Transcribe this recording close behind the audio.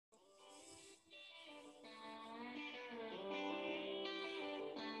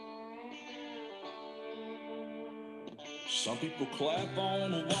Some people clap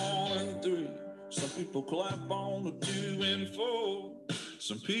on a 1 and 3. Some people clap on a 2 and 4.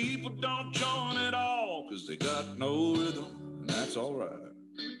 Some people don't join at all because they got no rhythm, and that's all right.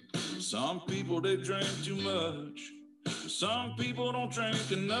 Some people, they drink too much. Some people don't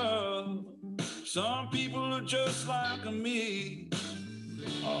drink enough. Some people are just like me.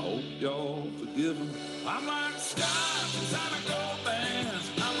 I hope y'all forgive them. I'm like stars inside a gold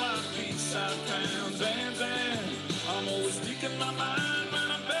bands. I'm like peace-side towns, and I'm always speaking my mind, man.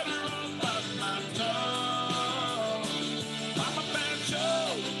 I'm better off biting my tongue. I'm a bad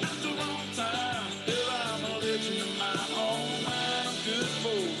show at the wrong time. If I'm a legend in my own mind, I'm good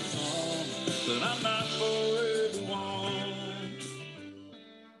for some, but I'm not for everyone.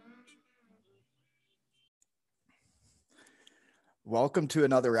 Welcome to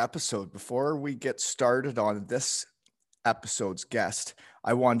another episode. Before we get started on this episode's guest,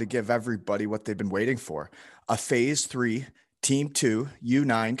 I wanted to give everybody what they've been waiting for. A Phase 3 Team 2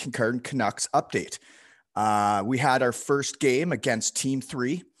 U9 Kincardine Canucks update. We had our first game against Team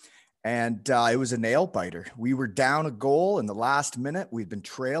 3, and it was a nail biter. We were down a goal in the last minute. We've been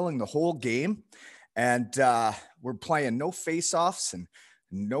trailing the whole game, and we're playing no face-offs and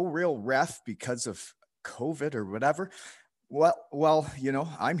no real ref because of COVID or whatever. Well, you know,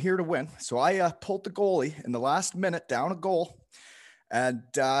 I'm here to win. So I pulled the goalie in the last minute down a goal, and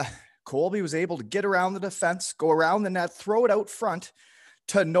Colby was able to get around the defense, go around the net, throw it out front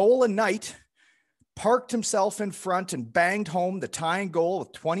to Nolan Knight, parked himself in front and banged home the tying goal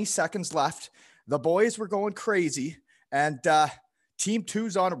with 20 seconds left. The boys were going crazy, and Team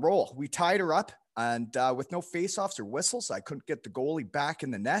 2's on a roll. We tied her up, and with no faceoffs or whistles, I couldn't get the goalie back in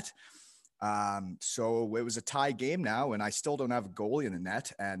the net. So it was a tie game now, and I still don't have a goalie in the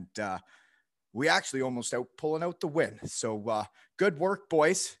net, and we actually almost pulling out the win. So good work,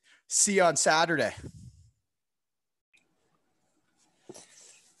 boys. See you on Saturday.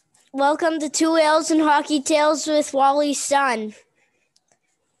 Welcome to Two Ales and Hockey Tales with Wally's son.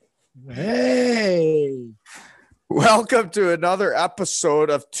 Hey. Welcome to another episode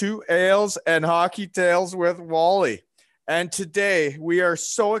of Two Ales and Hockey Tales with Wally. And today we are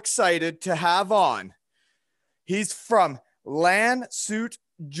so excited to have on. He's from Landshut,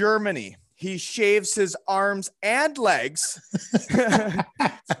 Germany. He shaves his arms and legs.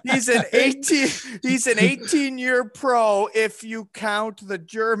 He's an 18-year pro if you count the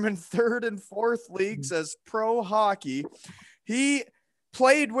German third and fourth leagues as pro hockey. He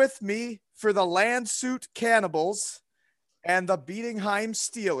played with me for the Landshut Cannibals and the Bietigheim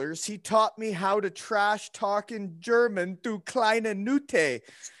Steelers. He taught me how to trash talk in German, du kleine Nute.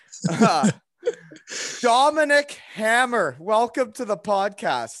 Dominic Hammer, welcome to the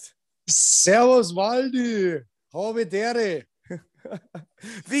podcast. Servus, Waldi. Habe dere.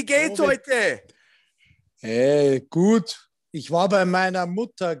 Wie geht's heute? Hey, gut. Ich war bei meiner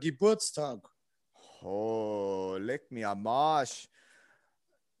Mutter Geburtstag. Oh, leck me am Arsch.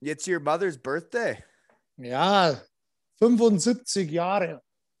 It's your mother's birthday? Ja, 75 Jahre.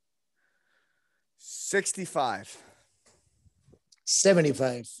 65.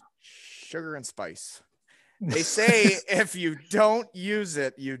 75. Sugar and spice. They say if you don't use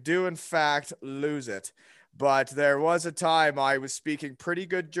it, you do in fact lose it. But there was a time I was speaking pretty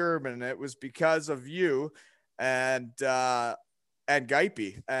good German, and it was because of you and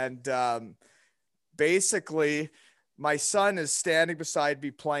Geipe. And basically, my son is standing beside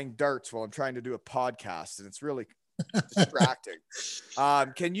me playing darts while I'm trying to do a podcast, and it's really distracting.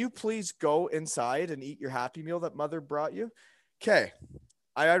 Can you please go inside and eat your Happy Meal that mother brought you? Okay.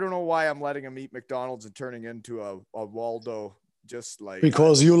 I don't know why I'm letting him eat McDonald's and turning into a Waldo, just like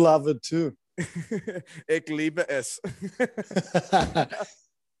because you love it too. Ich liebe es.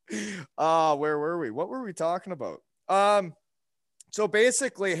 Where were we? What were we talking about? So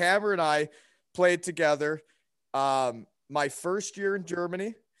basically, Hammer and I played together my first year in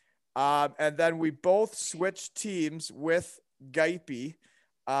Germany. And then we both switched teams with Geipe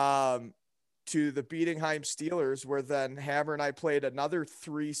to the Bietigheim Steelers, where then Hammer and I played another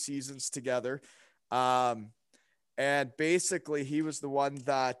 3 seasons together. And basically he was the one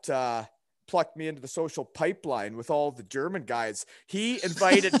that plucked me into the social pipeline with all the German guys. He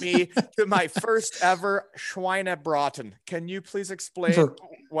invited me to my first ever Schweinebraten. Can you please explain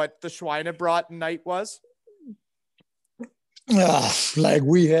what the Schweinebraten night was? Like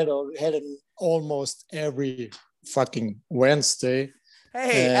we had it almost every fucking Wednesday.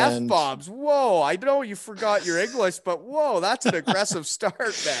 Hey, F-bombs. Whoa, I know you forgot your English, but whoa, that's an aggressive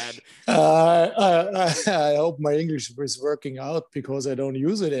start, man. I hope my English is working out because I don't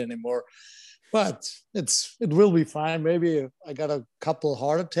use it anymore. But it will be fine. Maybe I got a couple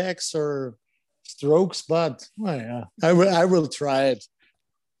heart attacks or strokes, but well, yeah, I will try it.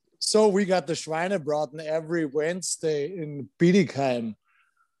 So we got the Schweinebraten every Wednesday in Bietigheim.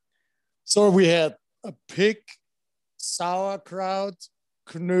 So we had a pig, sauerkraut,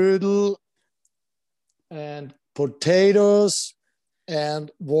 knödel, and potatoes,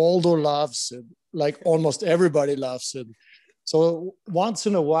 and Waldo loves it. Like almost everybody loves it. So once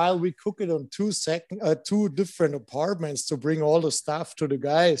in a while, we cook it on two different apartments to bring all the stuff to the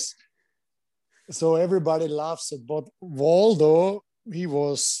guys. So everybody loves it. But Waldo, he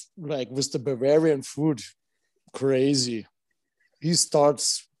was like with the Bavarian food, crazy. He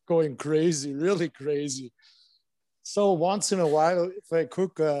starts going crazy, really crazy. So once in a while, if I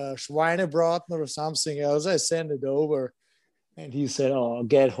cook a Schweinebraten or something else, I send it over. And he said, "Oh,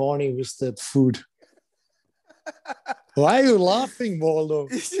 get horny with that food." Why are you laughing, Waldo?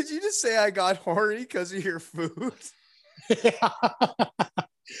 Did you just say I got horny because of your food?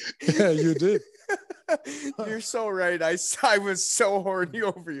 Yeah, you did. You're so right. I was so horny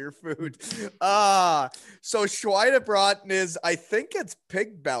over your food. So Schweinebraten is, I think it's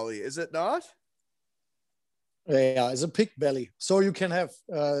pig belly, is it not? Yeah, it's a pig belly. So you can have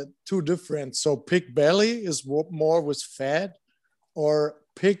two different. So pig belly is more with fat, or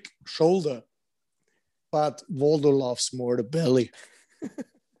pig shoulder. But Waldo loves more the belly.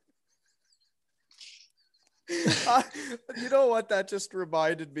 You know what? That just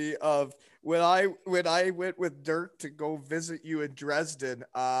reminded me of when I went with Dirk to go visit you in Dresden.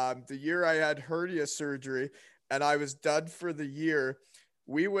 The year I had hernia surgery and I was done for the year.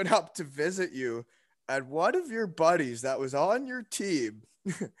 We went up to visit you, and one of your buddies that was on your team,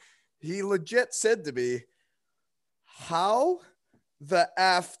 he legit said to me, "How the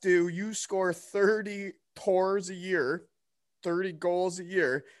F do you score 30 tors a year, 30 goals a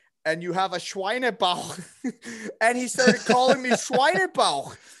year, and you have a Schweinebauch?" And he started calling me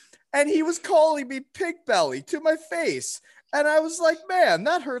Schweinebauch, and he was calling me pig belly to my face. And I was like, man,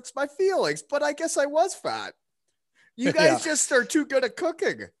 that hurts my feelings, but I guess I was fat. You guys just are too good at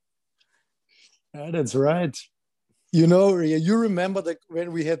cooking. That's right. You know, you remember that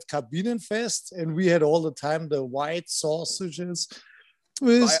when we had Kabinenfest and we had all the time the white sausages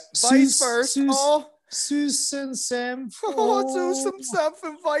with Vice versa. Süß and Senf. Oh, Süß and Senf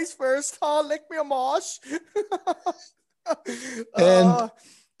and vice versa. Oh, lick me a mosh.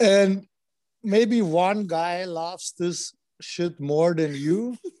 And maybe one guy loves this shit more than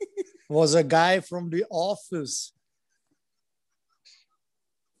you. Was a guy from The Office.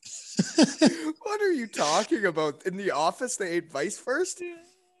 What are you talking about? In The Office, they ate vice first?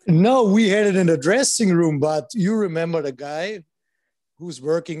 No, we had it in the dressing room, but you remember the guy who's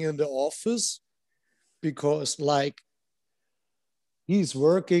working in the office, because like he's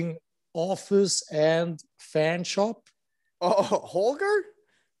working office and fan shop. Oh, Holger?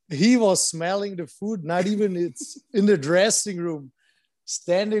 He was smelling the food, not even it's in the dressing room,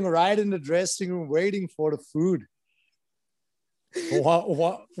 standing right in the dressing room, waiting for the food.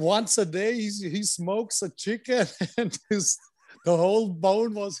 Once a day, he smokes a chicken, and the whole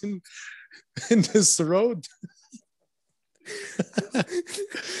bone was in his throat.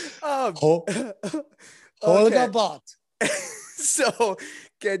 Holger Bott. So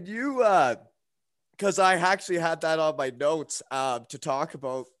can you, because I actually had that on my notes to talk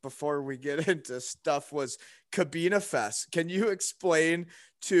about before we get into stuff, was Kabinefest. Can you explain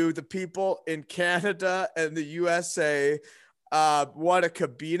to the people in Canada and the USA what a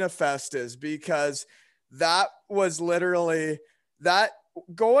Kabinefest is? Because that was literally that.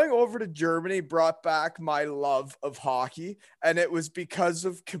 Going over to Germany brought back my love of hockey, and it was because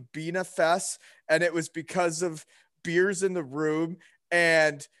of Kabinefest, and it was because of beers in the room,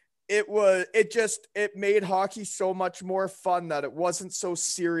 and it made hockey so much more fun that it wasn't so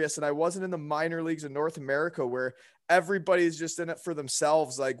serious, and I wasn't in the minor leagues in North America where everybody's just in it for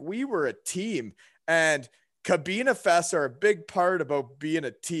themselves. Like, we were a team, and Kabinefests are a big part about being a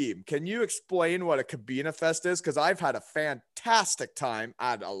team. Can you explain what a Kabinefest is? Because I've had a fantastic time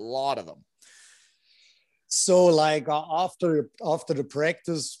at a lot of them. So, like after the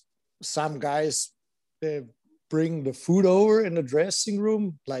practice, some guys, they bring the food over in the dressing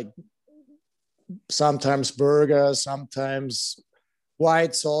room, like sometimes burgers, sometimes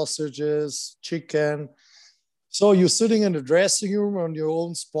white sausages, chicken. So you're sitting in the dressing room on your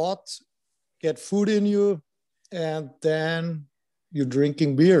own spot, get food in you, and then you're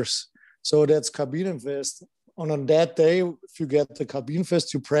drinking beers. So that's Kabinenfest. On that day, if you get the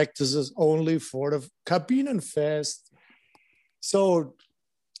Kabinenfest, you practice it only for the Kabinenfest. So,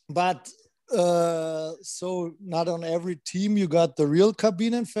 but so not on every team you got the real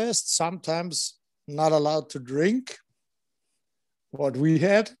Kabinenfest. Sometimes not allowed to drink. What we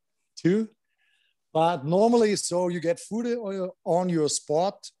had too. But normally, so you get food on your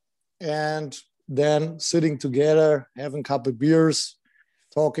spot and then sitting together, having a couple of beers,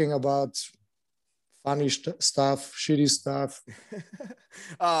 talking about funny stuff, shitty stuff.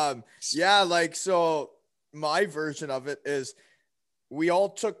 Yeah, like, so my version of it is we all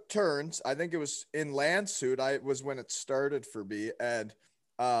took turns. I think it was in Landshut. It was when it started for me. And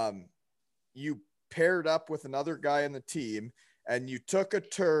you paired up with another guy in the team and you took a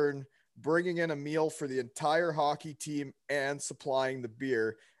turn bringing in a meal for the entire hockey team and supplying the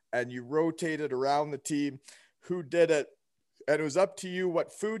beer. And you rotated around the team who did it. And it was up to you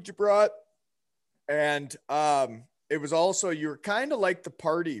what food you brought. And it was also, you were kind of like the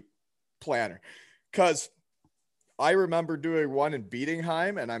party planner, because I remember doing one in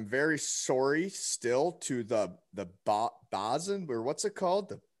Bietigheim, and I'm very sorry still to the Basen, or what's it called?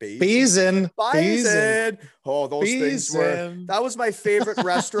 The Bison. Oh, those things were, that was my favorite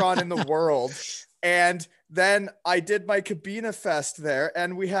restaurant in the world. And then I did my Kabina Fest there,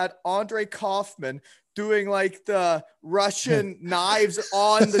 and we had Andre Kaufman doing like the Russian knives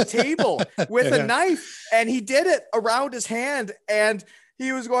on the table with a knife. And he did it around his hand, and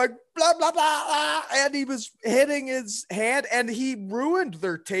he was going blah, blah, blah, blah, and he was hitting his hand, and he ruined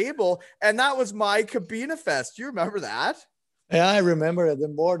their table. And that was my Kabina Fest. Do you remember that? Yeah, I remember it. The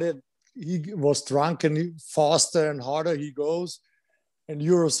more that he was drunk and faster and harder he goes, and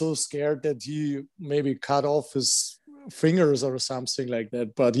you were so scared that he maybe cut off his fingers or something like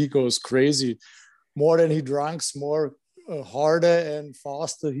that. But he goes crazy. More than he drinks, more harder and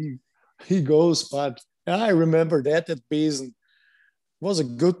faster he goes. But yeah, I remember that at Besen. Was a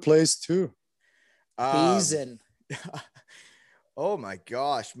good place too. Besen. Oh my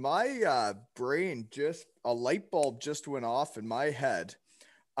gosh, my brain a light bulb just went off in my head.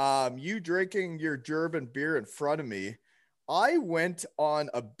 You drinking your German beer in front of me. I went on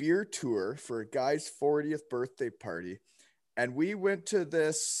a beer tour for a guy's 40th birthday party, and we went to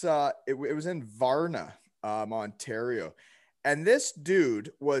this, it was in Varna, Ontario. And this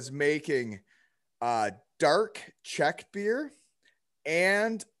dude was making dark Czech beer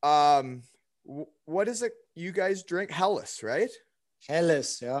and what is it you guys drink? Helles, right?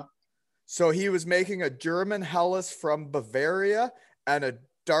 Helles, yeah. So he was making a German Helles from Bavaria and a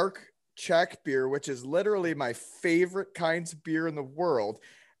dark Czech beer, which is literally my favorite kinds of beer in the world.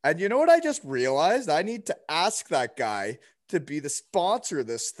 And you know what I just realized? I need to ask that guy to be the sponsor of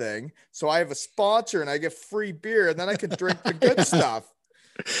this thing. So I have a sponsor and I get free beer, and then I can drink the good stuff.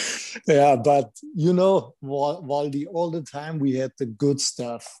 Yeah, but you know, Waldy, all the time we had the good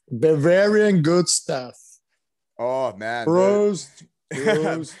stuff, Bavarian good stuff. Oh man, bros.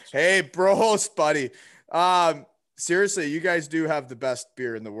 Hey, bros, buddy. Seriously, you guys do have the best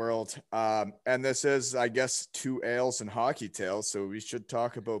beer in the world. And this is, I guess, 2 ales and hockey tales, so we should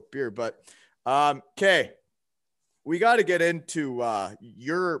talk about beer. But okay, we got to get into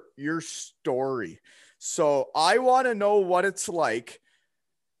your story. So I want to know what it's like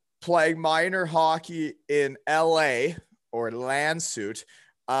playing minor hockey in LA or Landshut.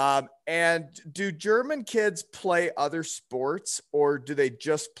 And do German kids play other sports, or do they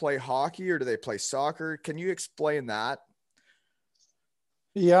just play hockey, or do they play soccer? Can you explain that?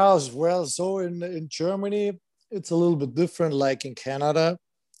 Yeah, as well. So in Germany, it's a little bit different. Like in Canada,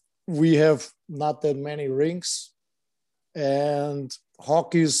 we have not that many rinks, and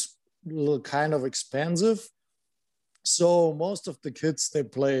hockey is a little kind of expensive. So most of the kids, they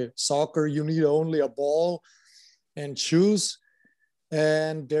play soccer. You need only a ball and shoes,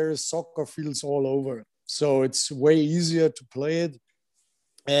 and there is soccer fields all over. So it's way easier to play it.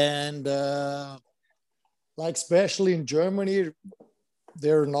 And like especially in Germany,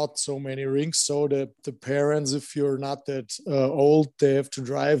 there are not so many rinks. So the parents, if you're not that old, they have to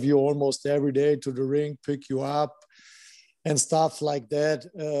drive you almost every day to the rink, pick you up and stuff like that.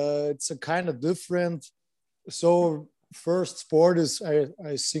 It's a kind of different. So first sport is,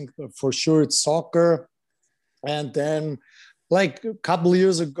 I think for sure it's soccer. And then like a couple of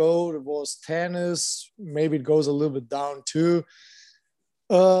years ago, it was tennis. Maybe it goes a little bit down too.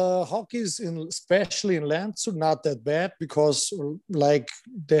 Hockey is especially in Landshut, not that bad because like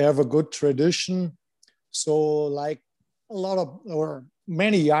they have a good tradition. So like a lot of, or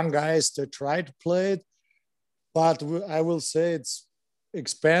many young guys, they try to play it, but I will say it's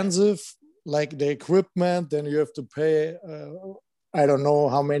expensive, like the equipment, then you have to pay, I don't know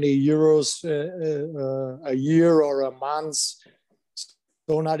how many euros a year or a month.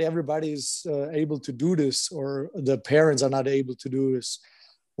 So not everybody is able to do this, or the parents are not able to do this.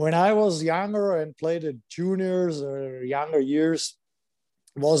 When I was younger and played at juniors or younger years,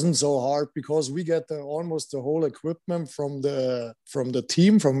 wasn't so hard because we get almost the whole equipment from the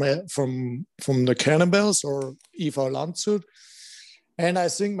team from the Cannibals or IV Landshut. And I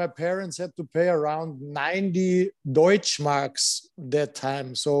think my parents had to pay around 90 Deutschmarks that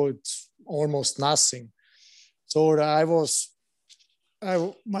time. So it's almost nothing. So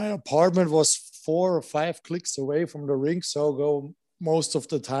my apartment was 4 or 5 clicks away from the rink. So I go most of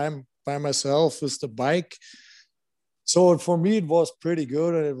the time by myself with the bike. So for me, it was pretty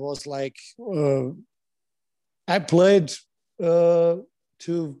good. And it was like, I played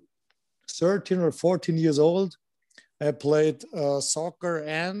to 13 or 14 years old. I played soccer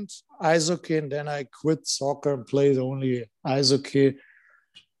and ice hockey, and then I quit soccer and played only ice hockey.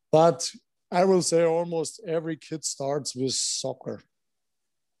 But I will say almost every kid starts with soccer.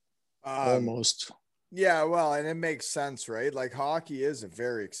 Almost. Yeah, well, and it makes sense, right? Like hockey is a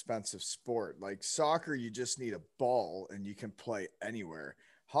very expensive sport. Like soccer, you just need a ball and you can play anywhere.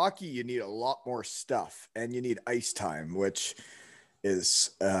 Hockey, you need a lot more stuff and you need ice time, which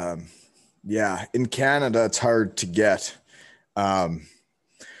is, yeah, in Canada, it's hard to get.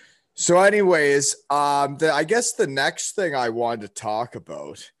 So anyways, I guess the next thing I wanted to talk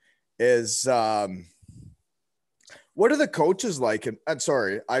about is, what are the coaches like? And I'm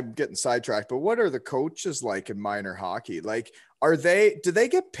sorry, I'm getting sidetracked, but what are the coaches like in minor hockey? Like, do they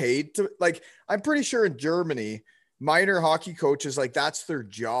get paid to, like, I'm pretty sure in Germany, minor hockey coaches, like that's their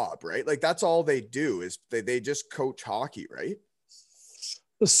job, right? Like that's all they do is they just coach hockey, right?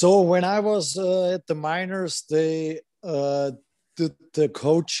 So when I was at the minors, they did the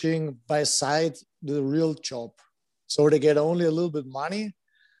coaching by side the real job. So they get only a little bit money.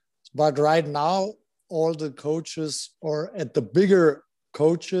 But right now, all the coaches are at the bigger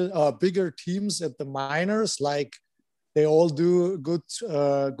teams at the minors, like they all do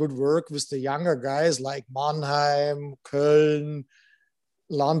good work with the younger guys like Mannheim, Köln,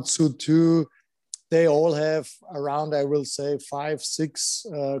 Landshut too. They all have around, I will say, 5, 6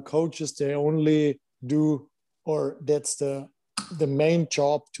 coaches. They only do, or that's the main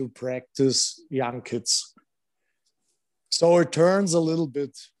job to practice young kids. So it turns a little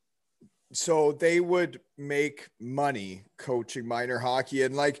bit. So they would make money coaching minor hockey,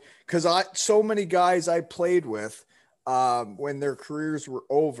 and like, cause so many guys I played with, when their careers were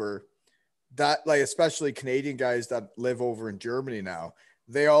over, that like, especially Canadian guys that live over in Germany now,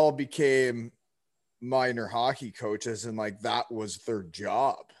 they all became minor hockey coaches. And like, that was their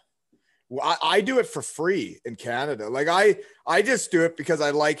job. Well, I do it for free in Canada. Like I just do it because I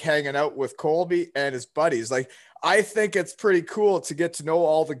like hanging out with Colby and his buddies. Like, I think it's pretty cool to get to know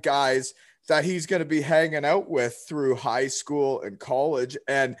all the guys that he's going to be hanging out with through high school and college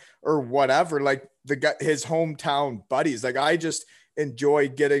or whatever, like his hometown buddies. Like I just enjoy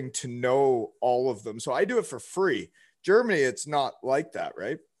getting to know all of them. So I do it for free. Germany, it's not like that,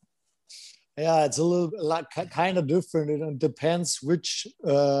 right? Yeah, it's a little like kind of different. It depends which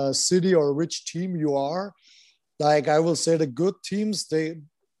city or which team you are. Like I will say the good teams, they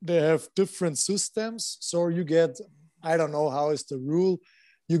have different systems. So you get, I don't know how is the rule.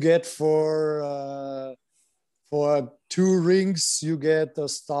 You get for 2 rings, you get a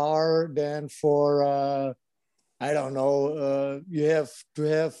star. Then for I don't know, you have to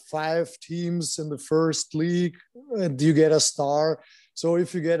have 5 teams in the first league, and you get a star. So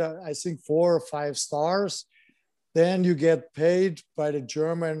if you get, I think 4 or 5 stars, then you get paid by the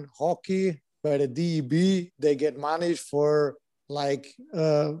German hockey, by the DEB. They get money for like,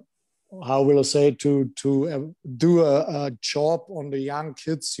 how will I say, to do a job on the young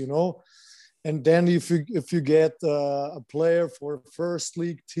kids, you know. And then if you get a player for first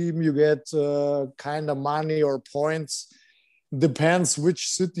league team, you get kind of money or points. Depends which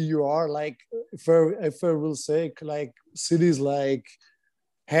city you are. Like if I will say, like cities like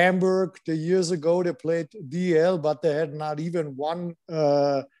Hamburg, the years ago they played DL, but they had not even one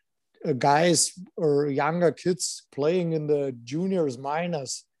guys or younger kids playing in the juniors,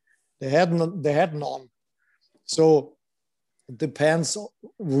 minors. They had none. So it depends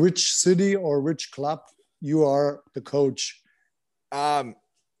which city or which club you are the coach.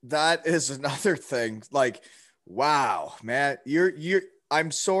 That is another thing. Like, wow, man,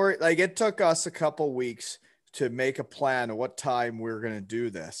 I'm sorry. Like it took us a couple weeks to make a plan of what time we're going to do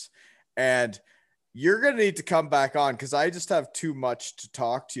this. And you're going to need to come back on because I just have too much to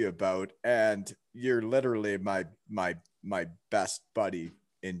talk to you about. And you're literally my best buddy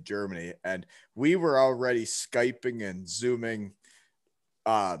in Germany. And we were already Skyping and Zooming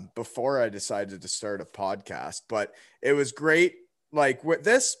before I decided to start a podcast, but it was great. Like with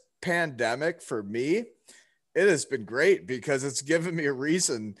this pandemic for me, it has been great because it's given me a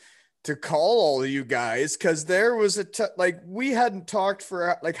reason to call all of you guys because there was we hadn't talked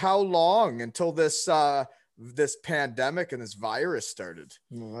for like how long until this this pandemic and this virus started.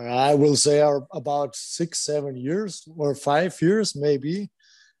 I will say about 6-7 years or 5 years maybe,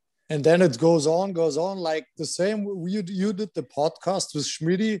 and then it goes on like the same. You did the podcast with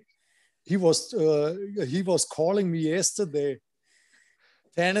Schmitty. He was calling me yesterday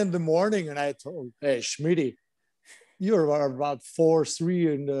 10 in the morning, and I told, hey Schmitty, you're about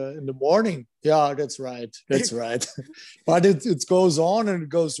 4-3 in the morning. Yeah, that's right. But it goes on and it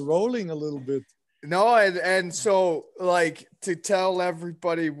goes rolling a little bit. No, and so like to tell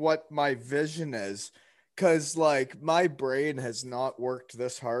everybody what my vision is, because like my brain has not worked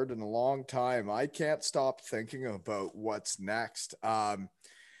this hard in a long time. I can't stop thinking about what's next.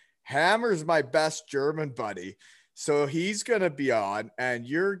 Hammer's my best German buddy. So he's going to be on, and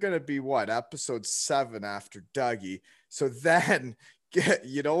you're going to be what, episode 7 after Dougie. So then,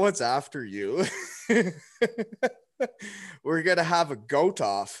 you know what's after you? We're going to have a goat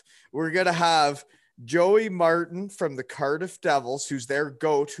off. We're going to have Joey Martin from the Cardiff Devils, who's their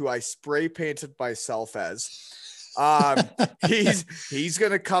goat, who I spray painted myself as. He's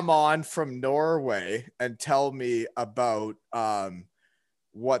going to come on from Norway and tell me about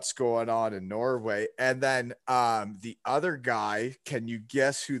what's going on in Norway. And then the other guy, can you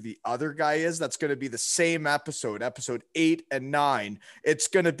guess who the other guy is? That's going to be the same episode 8 and 9. It's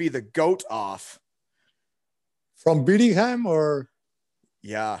going to be the goat off. From Bietigheim or?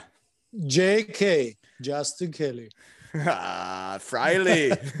 Yeah. JK, Justin Kelly.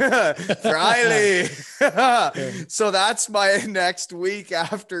 Friley. So that's my next week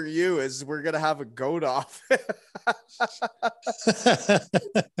after you is we're going to have a goat off.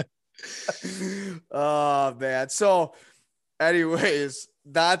 Oh man. So anyways,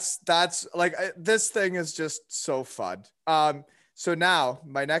 that's like, this thing is just so fun. So now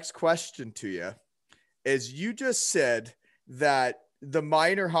my next question to you is, you just said that the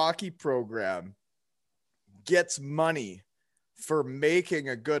minor hockey program gets money for making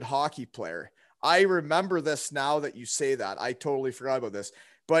a good hockey player. I remember this now that you say that. I totally forgot about this.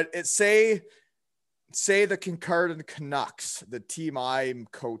 But it say the Kincardine Canucks, the team I'm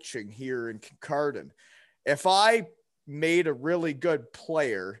coaching here in Kincardine. If I made a really good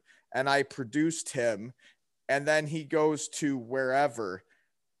player and I produced him and then he goes to wherever,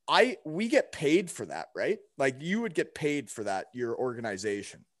 we get paid for that, right? Like you would get paid for that, your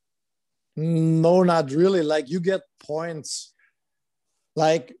organization. No, not really. Like you get points.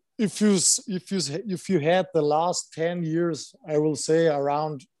 Like if you had the last 10 years, I will say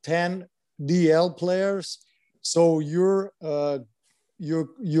around 10 DL players. So your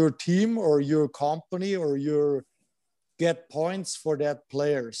team or your company or your get points for that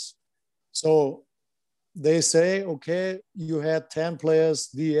players. So they say, okay, you had 10 players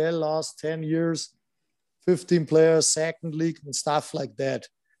DL last 10 years, 15 players second league and stuff like that.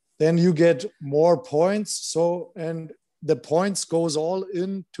 Then you get more points. So, and the points goes all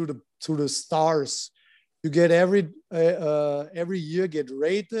into the stars. You get every year get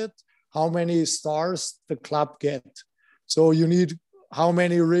rated how many stars the club get. So you need how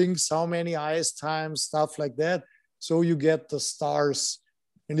many rings, how many ice times, stuff like that. So you get the stars.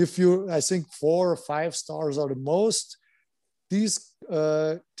 And if I think 4 or 5 stars are the most, these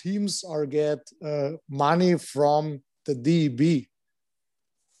teams get money from the DEB,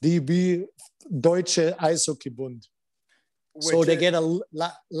 Deutsche Eishockeybund. So they get a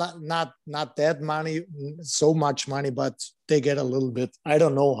lot, not that money, so much money, but they get a little bit. I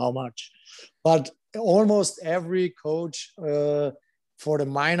don't know how much, but almost every coach for the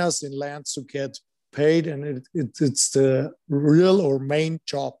minors in Landshut get paid, and it's the real or main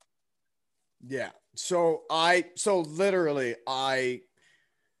job. Yeah. So literally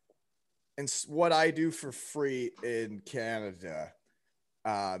and what I do for free in Canada,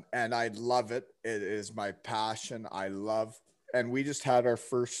 and I love it. It is my passion. I love, and we just had our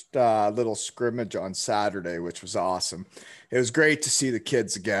first little scrimmage on Saturday, which was awesome. It was great to see the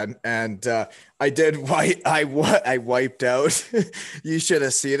kids again. And I wiped out. You should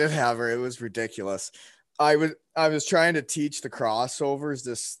have seen it, Hammer. It was ridiculous. I was trying to teach the crossovers,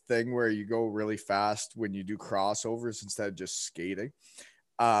 this thing where you go really fast when you do crossovers instead of just skating.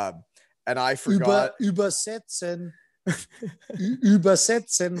 And I forgot. Übersetzen.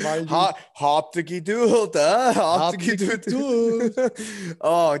 Weil Hop the Geduld,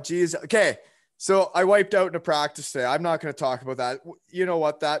 Oh, geez. Okay. So I wiped out in a practice today. I'm not going to talk about that. You know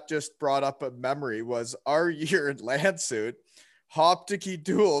what? That just brought up a memory was our year in Landshut. Hop the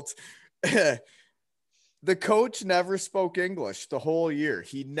Geduld. The coach never spoke English the whole year.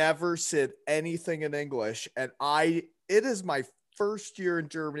 He never said anything in English. And it is my first year in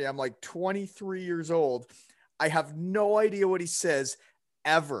Germany. I'm like 23 years old. I have no idea what he says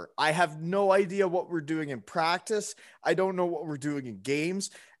ever. I have no idea what we're doing in practice. I don't know what we're doing in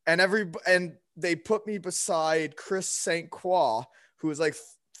games. And they put me beside Chris St. Croix, who was like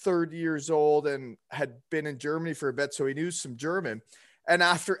 30 years old and had been in Germany for a bit, so he knew some German. And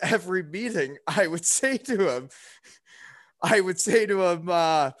after every meeting, I would say to him,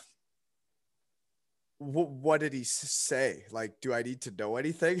 what did he say? Like, do I need to know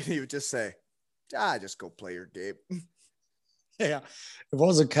anything? And he would just say, just go play your game. Yeah, it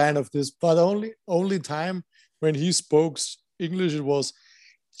was a kind of this, but only time when he spoke English, it was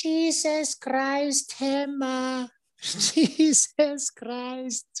Jesus Christ, Emma, Jesus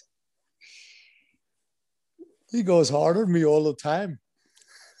Christ. He goes hard on me all the time.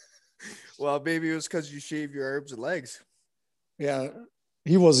 Well, maybe it was because you shave your arms and legs. Yeah,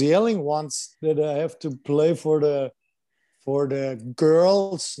 he was yelling once that I have to play for the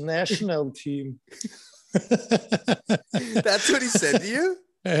girls' national team. That's what he said to you?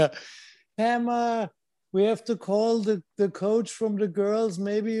 Yeah. Emma, we have to call the coach from the girls.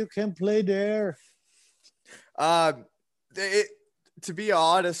 Maybe you can play there. To be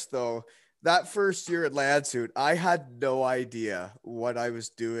honest, though, that first year at Landshut, I had no idea what I was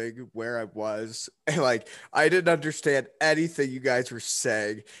doing, where I was. Like, I didn't understand anything you guys were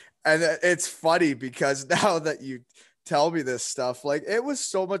saying. And it's funny because now that you tell me this stuff, like, it was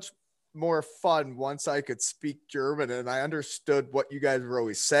so much more fun once I could speak German and I understood what you guys were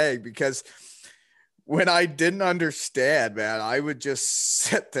always saying, because when I didn't understand, man, I would just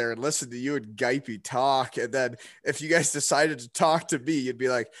sit there and listen to you and Geipe talk. And then if you guys decided to talk to me, you'd be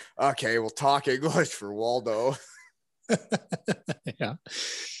like, okay, we'll talk English for Waldo. Yeah.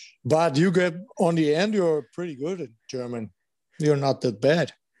 But on the end, you're pretty good at German. You're not that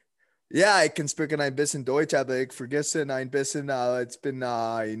bad. Ja, ich kann sprechen ein bisschen Deutsch, aber ich vergesse ein bisschen, it's been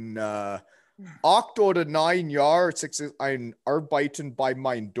 8 oder 9 Jahre ein Arbeiten bei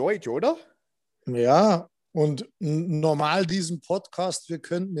mein Deutsch, oder? Ja, und normal diesen Podcast, wir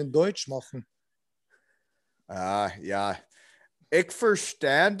könnten in Deutsch machen. Ja. Ich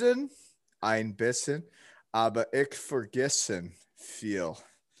verstanden ein bisschen, aber ich vergessen viel.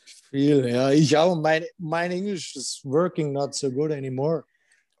 Viel, ja. Ich auch. My English is working not so good anymore.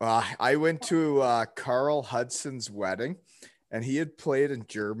 I went to Carl Hudson's wedding, and he had played in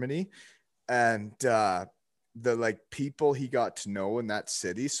Germany, and the like people he got to know in that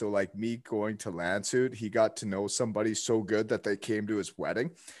city. So like me going to Landshut, he got to know somebody so good that they came to his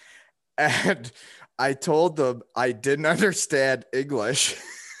wedding. And I told them I didn't understand English.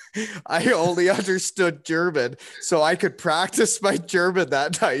 I only understood German, so I could practice my German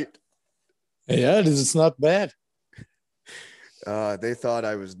that night. Yeah, this is not bad. They thought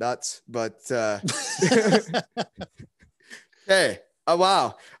I was nuts, but hey, oh,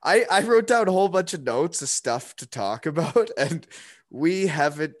 wow. I wrote down a whole bunch of notes of stuff to talk about, and we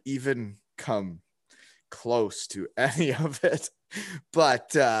haven't even come close to any of it.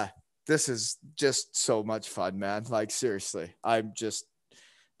 But this is just so much fun, man. Like, seriously,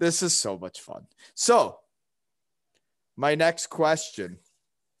 this is so much fun. So my next question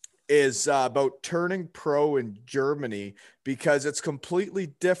is about turning pro in Germany, because it's completely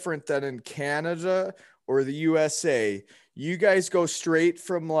different than in Canada or the USA. You guys go straight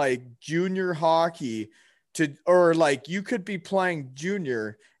from like junior hockey or like you could be playing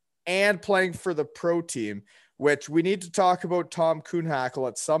junior and playing for the pro team, which we need to talk about Tom Kuhnhackl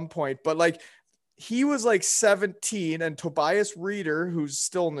at some point. But like, he was like 17, and Tobias Reeder, who's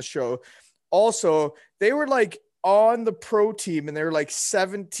still in the show, also, they were like on the pro team and they're like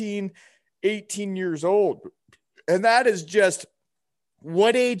 17, 18 years old. And that is just,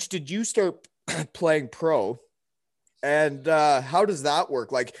 what age did you start playing pro? And how does that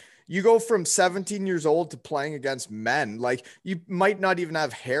work? Like, you go from 17 years old to playing against men. Like, you might not even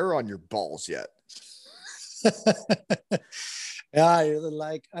have hair on your balls yet. Yeah,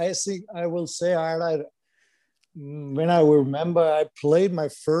 like, I think I will say, when I remember, I played my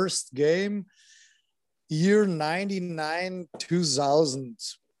first game year 99, 2000.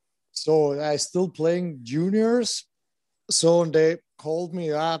 So I still playing juniors. So they called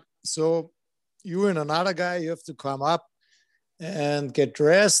me up. So you and another guy, you have to come up and get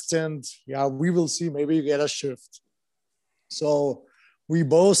dressed. And yeah, we will see. Maybe you get a shift. So we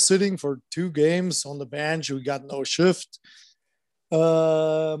both sitting for 2 games on the bench. We got no shift.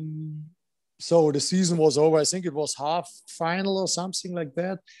 So the season was over. I think it was half final or something like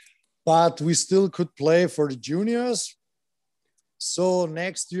that. But we still could play for the juniors. So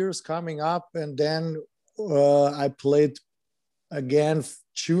next year's coming up, and then I played again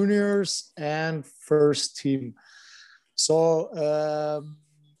juniors and first team. So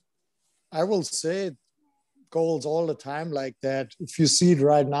I will say goals all the time like that. If you see it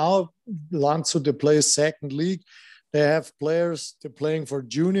right now, Landshut, they play second league. They have players, they're playing for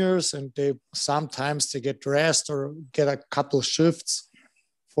juniors, and they sometimes they get dressed or get a couple shifts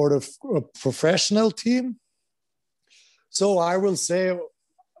for the professional team. So I will say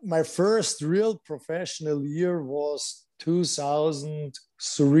my first real professional year was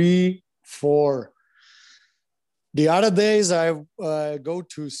 2003-04. The other days I go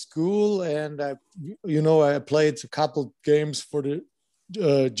to school and I played a couple games for the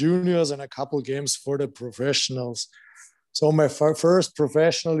juniors and a couple games for the professionals. So my first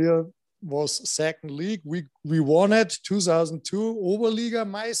professional year was second league. We won it 2002 Oberliga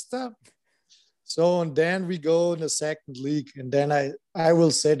Meister. So and then we go in the second league, and then I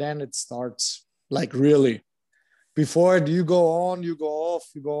will say then it starts like really. Before you go on, you go off,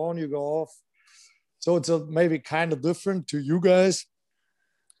 you go on, you go off. So it's maybe kind of different to you guys,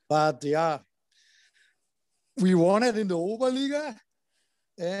 but yeah, we won it in the Oberliga,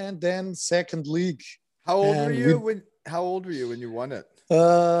 and then second league. How old were you when you won it?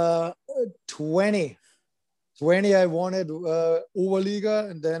 20. 20 I won it Oberliga,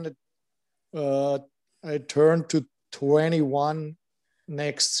 and then I turned to 21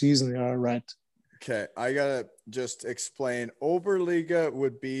 next season. Yeah, right. Okay, I gotta just explain. Oberliga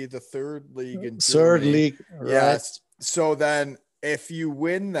would be the third league in third Germany. league, right? Yes. So then, if you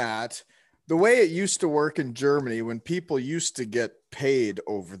win that, the way it used to work in Germany, when people used to get paid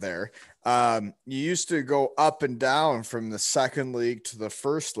over there, you used to go up and down from the second league to the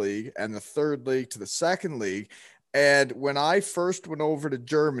first league and the third league to the second league. And when I first went over to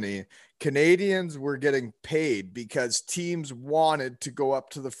Germany, Canadians were getting paid because teams wanted to go up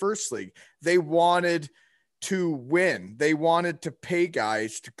to the first league. They wanted to win. They wanted to pay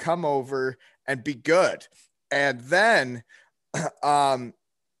guys to come over and be good. And then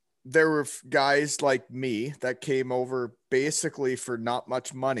there were guys like me that came over basically for not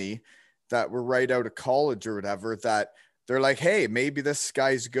much money, that were right out of college or whatever, that they're like, hey, maybe this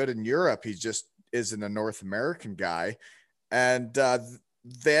guy's good in Europe. He just isn't a North American guy. And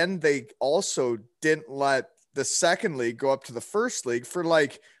then they also didn't let the second league go up to the first league for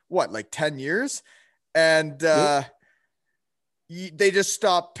like 10 years. And they just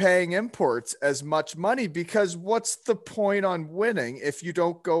stopped paying imports as much money, because what's the point on winning if you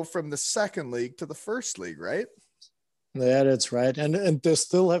don't go from the second league to the first league, right? Yeah, that's right. And they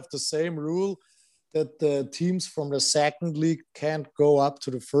still have the same rule that the teams from the second league can't go up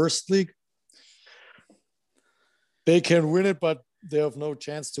to the first league. They can win it, but they have no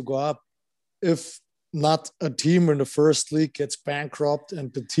chance to go up. If not a team in the first league gets bankrupt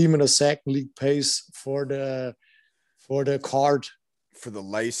and the team in the second league pays for the card. For the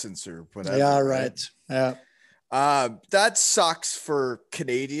license or whatever. Yeah, right. Yeah. That sucks for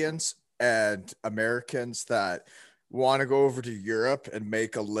Canadians and Americans that want to go over to Europe and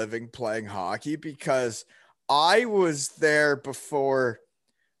make a living playing hockey, because I was there before.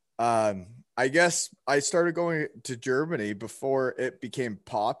 I guess I started going to Germany before it became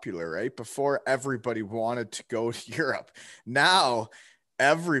popular, right? Before everybody wanted to go to Europe. Now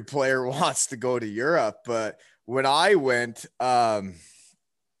every player wants to go to Europe, but when I went,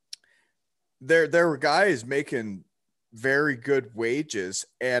 there were guys making very good wages,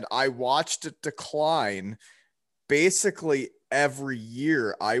 and I watched it decline basically every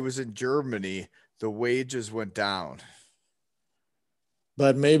year I was in Germany. The wages went down.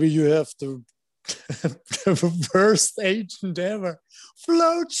 But maybe you have the worst agent ever.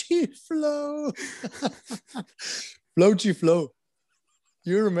 Floachy Flo. Floachy Flo.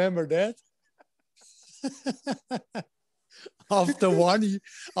 You remember that? After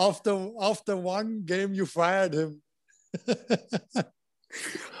one game, you fired him.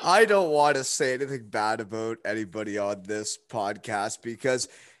 I don't want to say anything bad about anybody on this podcast, because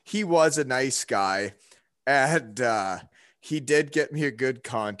he was a nice guy, and he did get me a good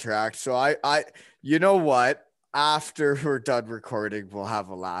contract. So I you know what? After we're done recording, we'll have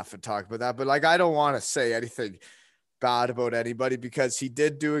a laugh and talk about that. But like, I don't want to say anything bad about anybody, because he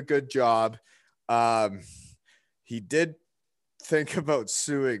did do a good job. He did think about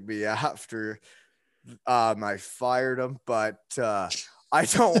suing me after I fired him, but I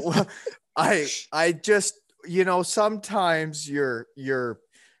don't. I just, sometimes your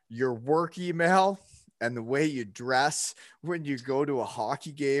work email and the way you dress when you go to a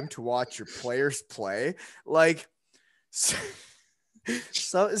hockey game to watch your players play, like, so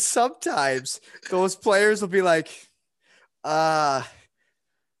sometimes those players will be like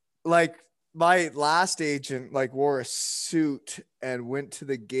my last agent like wore a suit and went to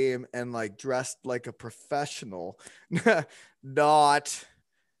the game and like dressed like a professional, not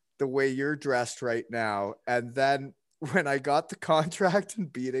the way you're dressed right now. And then when I got the contract in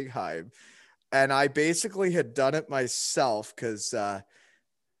Bietigheim, and I basically had done it myself because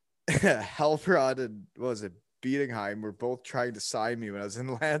Helbrod and what was it, Bietigheim were both trying to sign me when I was in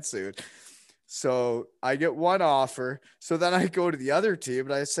Landshut. So I get one offer. So then I go to the other team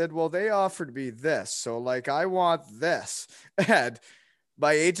and I said, well, they offered me this. So like, I want this. And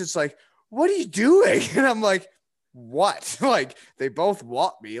my agent's like, what are you doing? And I'm like, what? Like, they both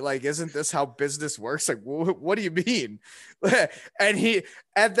want me. Like, isn't this how business works? Like, what do you mean?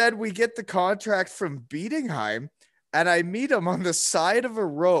 And then we get the contract from Bietigheim and I meet him on the side of a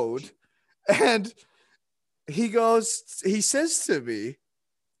road and he says to me,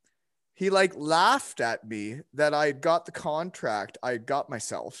 he like laughed at me that I got the contract I got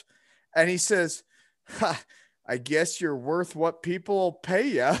myself. And he says, I guess you're worth what people will pay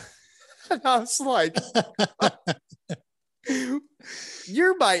you. And I was like,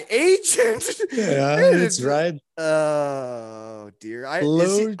 you're my agent. Yeah, that's right. Oh dear. I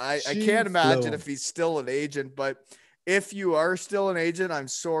can't imagine if he's still an agent, but if you are still an agent, I'm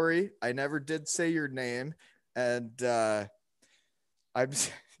sorry. I never did say your name. And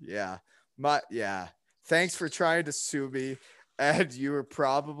thanks for trying to sue me. And you were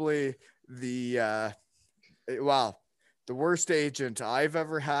probably the worst agent I've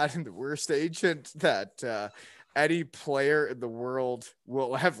ever had and the worst agent that any player in the world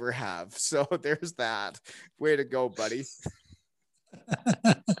will ever have. So there's that. Way to go, buddy.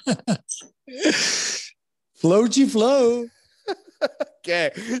 Floaty flow.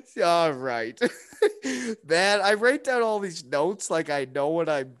 Okay. All right. Man, I write down all these notes like I know what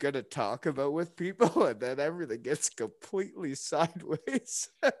I'm going to talk about with people, and then everything gets completely sideways.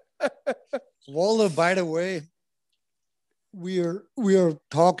 Waldo, by the way, we are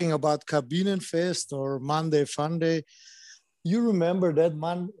talking about Kabinenfest or Monday Funday. You remember that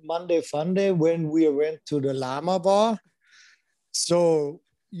Monday Funday when we went to the Llama Bar? So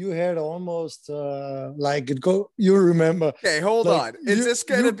you had almost you remember. Okay, hold on. Is this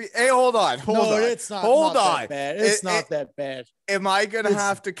going to be, hey, hold on. It's not. Hold on. That bad. It's not that bad. Am I going to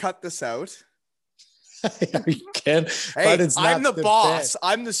have to cut this out? You can, hey, but it's not. I'm the boss. Bad.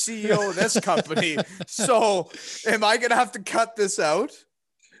 I'm the CEO of this company. So am I going to have to cut this out?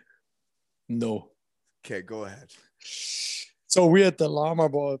 No. Okay, go ahead. So we at the Llama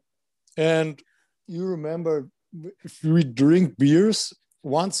Bar, and you remember if we drink beers,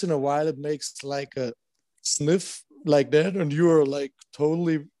 once in a while it makes like a sniff like that, and you are like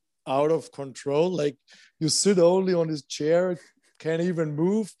totally out of control. Like you sit only on this chair, can't even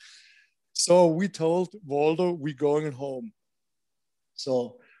move. So we told Waldo we're going home.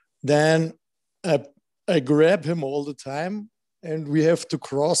 So then I grab him all the time and we have to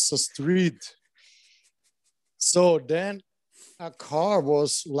cross the street. So then a car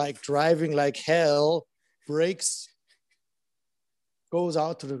was like driving like hell, brakes, goes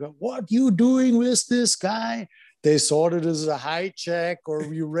out to the guy. What you doing with this guy? They thought it is a hijack or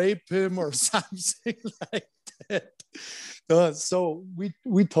we rape him or something like that. So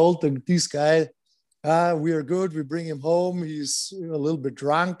we told this guy, we are good. We bring him home. He's a little bit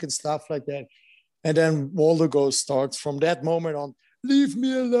drunk and stuff like that. And then Waldo starts from that moment on, leave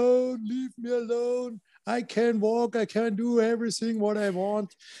me alone, leave me alone. I can walk. I can do everything what I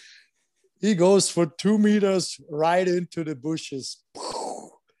want. He goes for 2 meters right into the bushes.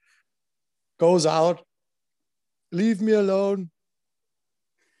 Goes out. Leave me alone.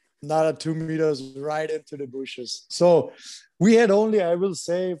 Another 2 meters right into the bushes. So we had only, I will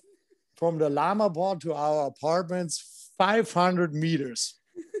say, from the Llama Bar to our apartments, 500 meters.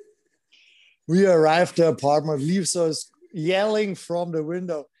 We arrived at the apartment, leaves us yelling from the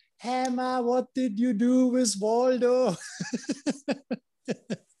window, Hammer, what did you do with Waldo?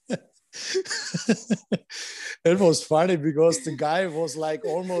 It was funny because the guy was like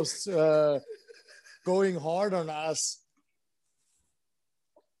almost going hard on us.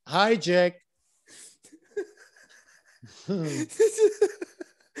 Hi, Jack.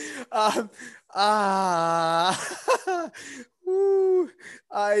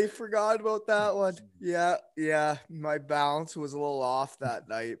 I forgot about that one. Yeah. My balance was a little off that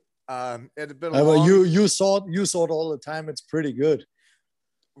night. It had been you saw it all the time. It's pretty good.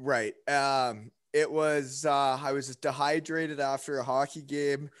 Right. It was I was dehydrated after a hockey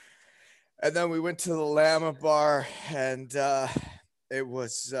game, and then we went to the Llama Bar, and it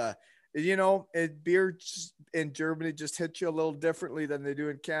was beer in Germany just hits you a little differently than they do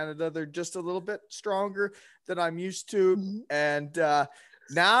in Canada. They're just a little bit stronger than I'm used to. Mm-hmm. And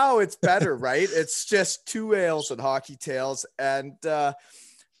Now it's better, right? It's just 2 ales and Hockey Tales, and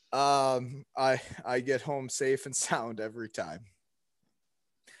I get home safe and sound every time.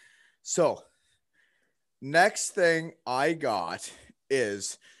 So next thing I got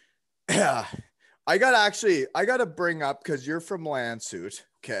is I got to bring up, because you're from Landshut,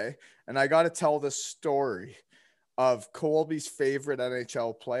 okay? And I got to tell the story of Colby's favorite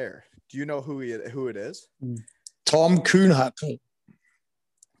NHL player. Do you know who it is? Tom Kuhnhackl.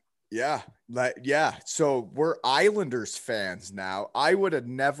 Yeah. Yeah. So we're Islanders fans now. I would have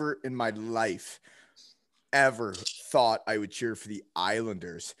never in my life ever thought I would cheer for the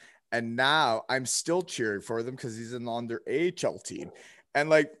Islanders. And now I'm still cheering for them because he's on their AHL team. And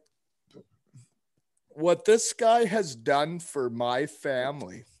like, what this guy has done for my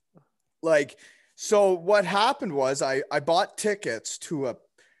family, like, so what happened was I bought tickets to a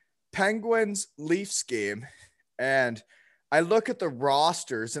Penguins Leafs game, and I look at the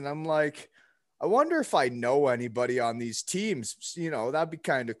rosters and I'm like, I wonder if I know anybody on these teams. You know, that'd be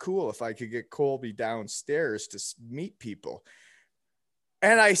kind of cool if I could get Colby downstairs to meet people.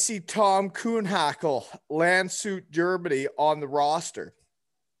 And I see Tom Kuhnhackl, Landshut, Germany, on the roster.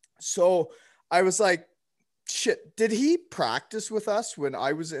 So I was like, shit, did he practice with us when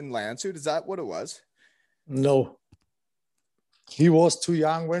I was in Landshut? Is that what it was? No. He was too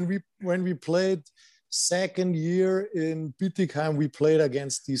young. When we played second year in Bietigheim, we played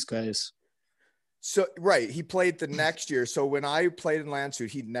against these guys. So, right. He played the next year. So when I played in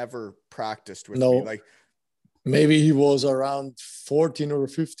Landshut, he never practiced with me. Like, maybe he was around 14 or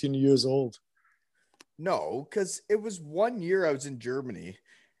 15 years old. No, because it was 1 year I was in Germany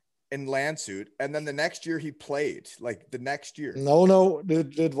in Landshut, and then the next year he played, like the next year. No,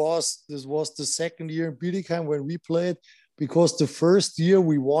 this was the second year in Bietigheim when we played, because the first year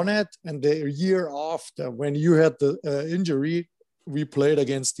we won it, and the year after, when you had the injury, we played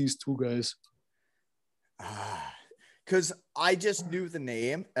against these two guys. Because I just knew the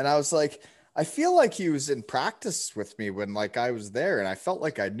name, and I was like, I feel like he was in practice with me when like I was there, and I felt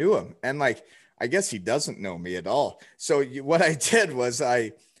like I knew him, and like I guess he doesn't know me at all. So what I did was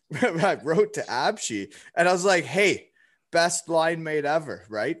I wrote to Abshi, and I was like, hey, best line mate ever,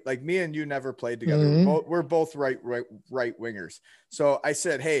 right? Like, me and you never played together. Mm-hmm. We're both right wingers. So I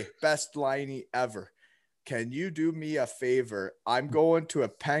said, hey, best liney ever. Can you do me a favor? I'm going to a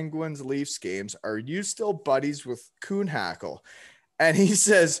Penguins Leafs games. Are you still buddies with Kuhnhackl? And he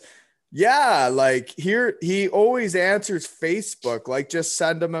says, yeah, like, here, he always answers Facebook, like, just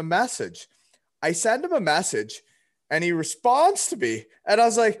send him a message. I send him a message and he responds to me. And I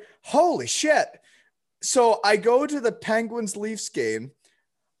was like, holy shit. So I go to the Penguins Leafs game.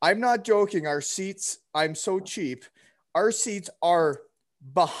 I'm not joking. Our seats, I'm so cheap. Our seats are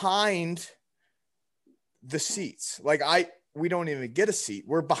behind the seats. Like, we don't even get a seat.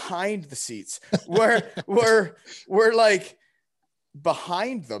 We're behind the seats. We're like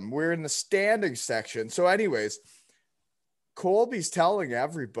behind them. We're in the standing section. So anyways, Colby's telling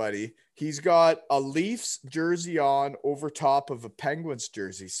everybody he's got a Leafs jersey on over top of a Penguins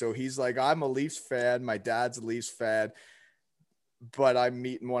jersey. So he's like, I'm a Leafs fan. My dad's a Leafs fan, but I'm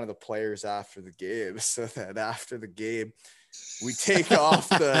meeting one of the players after the game. So that after the game, we take off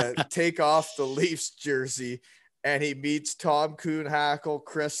the Leafs jersey, and he meets Tom Kuhnhackl,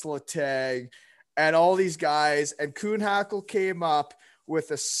 Chris Letang, and all these guys. And Kuhnhackl came up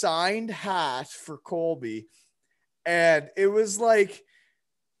with a signed hat for Colby. And it was like,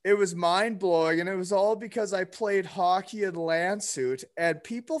 it was mind blowing. And it was all because I played hockey in Landshut, and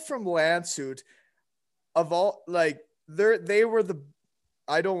people from Landshut of all, like, they were the,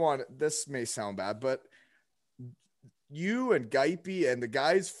 I don't want it, this may sound bad, but you and Geipe and the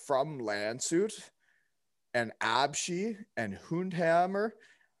guys from Landshut and Abshi and Hundhammer,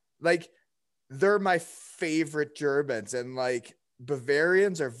 like, they're my favorite Germans. And like,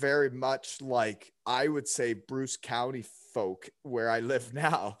 Bavarians are very much like, I would say, Bruce County folk where I live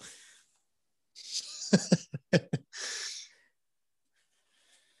now.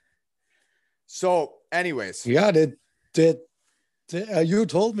 So anyways. Yeah, you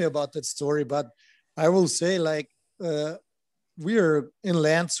told me about that story, but I will say, like, we are in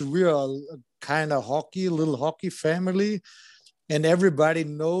Landshut, we are a kind of little hockey family, and everybody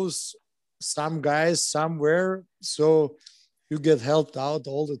knows some guys somewhere. So you get helped out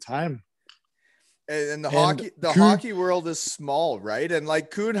all the time. And hockey world is small, right? And like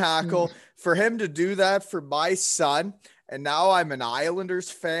Kuhnhackl, for him to do that for my son, and now I'm an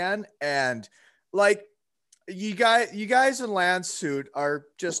Islanders fan, and like, you guys in Landshut are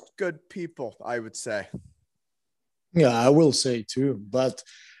just good people, I would say. Yeah, I will say too. But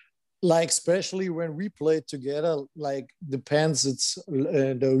like especially when we played together, like depends, it's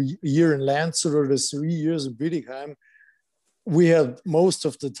the year in Landshut or the 3 years in Bietigheim, we had most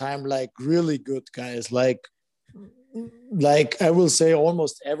of the time like really good guys, like I will say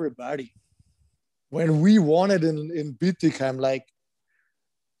almost everybody. When we won it in Bietigheim, like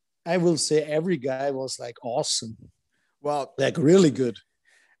I will say every guy was like awesome, Well, like really good.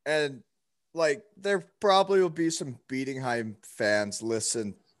 and like there probably will be some Bietigheim fans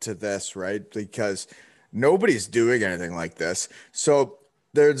listen to this, right? Because nobody's doing anything like this. So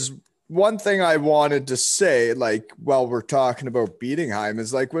there's one thing I wanted to say, like while we're talking about Bietigheim,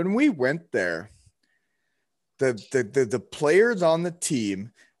 is like when we went there, the players on the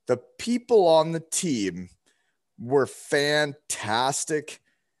team, the people on the team were fantastic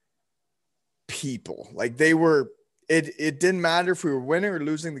people. Like they were, it didn't matter if we were winning or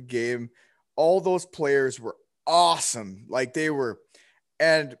losing the game. All those players were awesome. Like they were,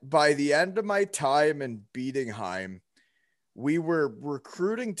 and by the end of my time in Bietigheim, we were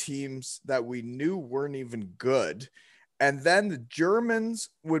recruiting teams that we knew weren't even good. And then the Germans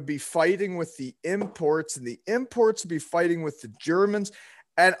would be fighting with the imports, and the imports would be fighting with the Germans.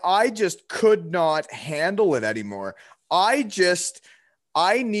 And I just could not handle it anymore. I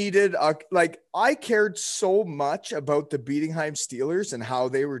needed I cared so much about the Bietigheim Steelers and how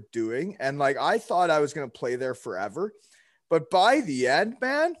they were doing. And like, I thought I was going to play there forever. But by the end,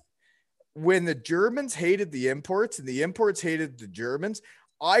 man, when the Germans hated the imports and the imports hated the Germans,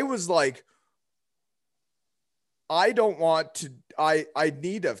 I was like, I don't want to, I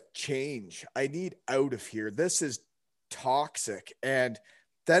need a change. I need out of here. This is toxic. And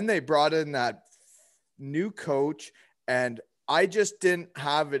then they brought in that new coach, and I just didn't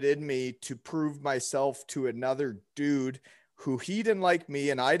have it in me to prove myself to another dude who he didn't like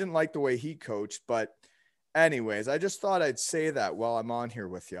me and I didn't like the way he coached. But anyways, I just thought I'd say that while I'm on here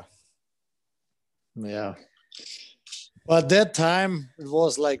with you. Yeah. But that time it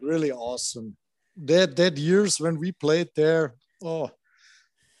was like really awesome. That years when we played there, oh,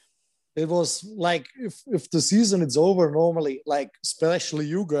 it was like if the season is over normally, like especially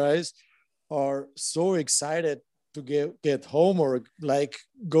you guys are so excited to get home or like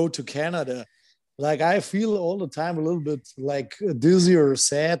go to Canada. Like I feel all the time a little bit like dizzy or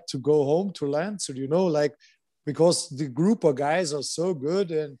sad to go home to Landshut, like because the group of guys are so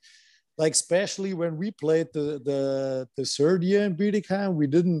good. And like especially when we played the third year in Bietigheim, we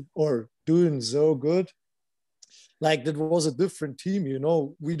didn't or doing so good. Like that was a different team,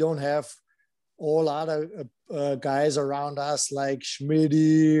 we don't have all other guys around us like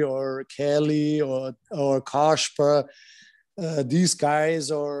Schmidi or Kelly or Kasper, these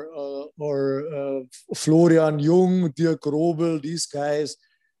guys or Florian Jung, Dirk Robel, these guys,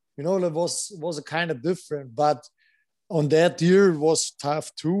 that was a kind of different. But on that year it was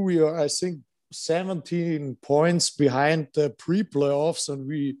tough too. We are, I think, 17 points behind the pre-playoffs, and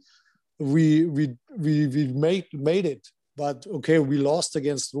we made it. But okay, we lost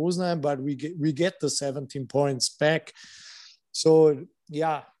against Rosenheim, but we get the 17 points back. So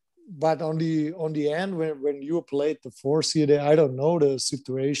yeah, but on the end, when you played the 4th year, I don't know the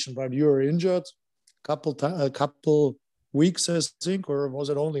situation, but you were injured a couple weeks, I think, or was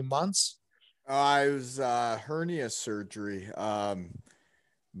it only months? I was hernia surgery. So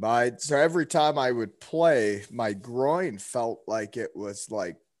every time I would play, my groin felt like it was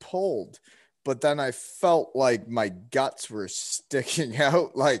like pulled, but then I felt like my guts were sticking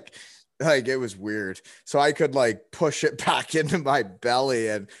out, like it was weird. So I could like push it back into my belly,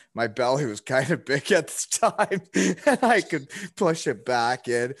 and my belly was kind of big at this time, and I could push it back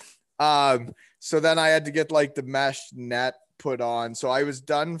in. So then I had to get like the mesh net put on. So I was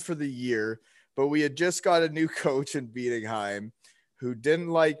done for the year, but we had just got a new coach in Bietigheim who didn't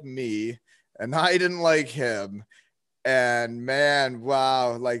like me, and I didn't like him. And man,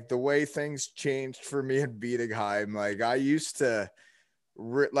 wow, like the way things changed for me in Bietigheim. Like I used to,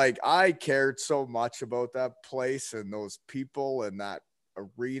 I cared so much about that place and those people and that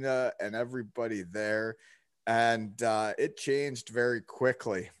arena and everybody there. And it changed very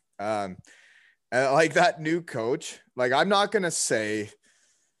quickly. And like that new coach, like I'm not going to say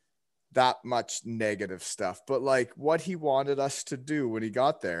that much negative stuff, but like what he wanted us to do when he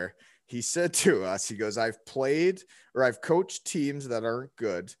got there, he said to us, he goes, I've coached teams that aren't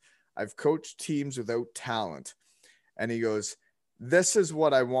good. I've coached teams without talent. And he goes, this is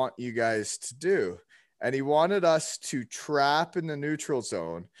what I want you guys to do. And he wanted us to trap in the neutral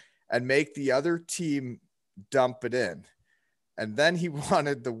zone and make the other team dump it in. And then he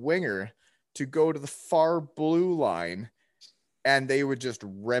wanted the winger to go to the far blue line, and they would just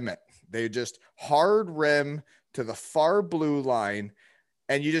rim it. They would just hard rim to the far blue line.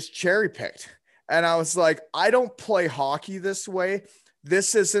 and you just cherry picked. And I was like, I don't play hockey this way.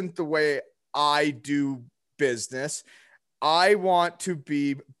 This isn't the way I do business. I want to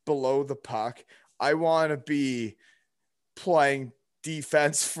be below the puck. I want to be playing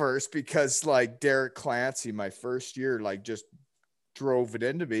defense first because like Derek Clancy, my first year, like just drove it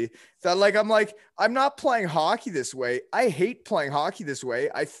into me that like, I'm not playing hockey this way. I hate playing hockey this way.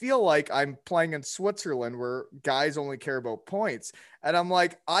 I feel like I'm playing in Switzerland where guys only care about points. And I'm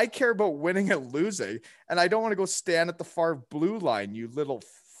like, I care about winning and losing. And I don't want to go stand at the far blue line, you little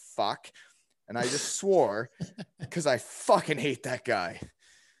fuck. And I just swore because I fucking hate that guy.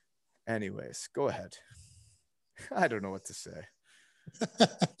 Anyways, go ahead. I don't know what to say.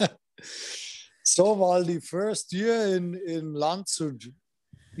 So, Waldi, first year in Landshut,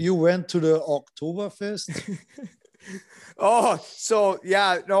 you went to the Oktoberfest? Oh, so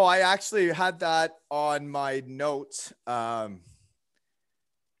yeah, no, I actually had that on my notes.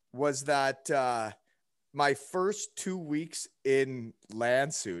 Was that my first 2 weeks in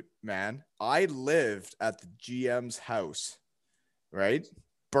Landshut, man, I lived at the GM's house, right?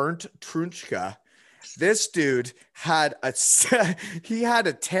 Burnt Trunchka. This dude had he had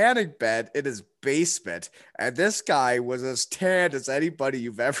a tanning bed in his basement, and this guy was as tanned as anybody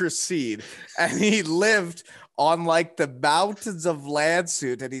you've ever seen. And he lived on like the mountains of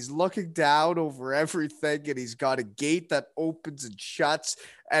Landshut, and he's looking down over everything, and he's got a gate that opens and shuts,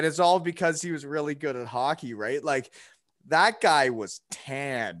 and it's all because he was really good at hockey, right? Like that guy was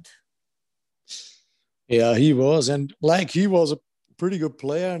tanned. Yeah, he was, and like he was a pretty good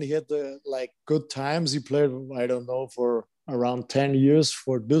player, and he had the like good times. He played, I don't know, for around 10 years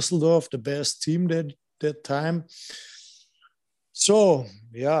for Düsseldorf, the best team that time. So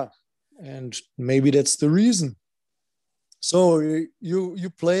yeah, and maybe that's the reason. So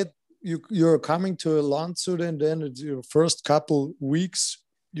you played, you're coming to Landshut, and then it's your first couple weeks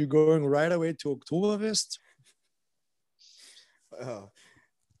you're going right away to Oktoberfest. Oh.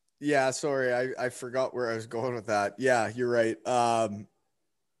 Yeah, sorry, I forgot where I was going with that. Yeah, you're right.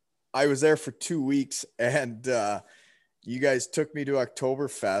 I was there for 2 weeks, and you guys took me to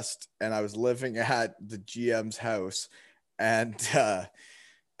Oktoberfest, and I was living at the GM's house, and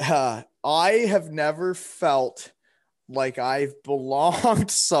I have never felt like I've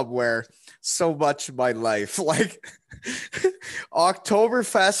belonged somewhere so much in my life. Like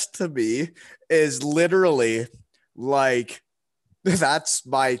Oktoberfest to me is literally like, that's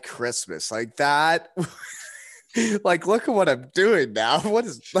my Christmas. Like that. Like, look at what I'm doing now. What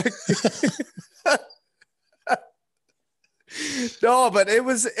is like? No, but it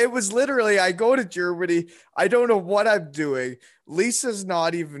was literally, I go to Germany. I don't know what I'm doing. Lisa's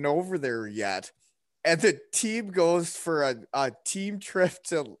not even over there yet. And the team goes for a team trip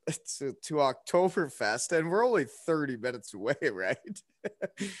to Oktoberfest, and we're only 30 minutes away, right?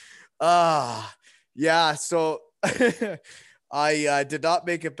 Yeah. So I did not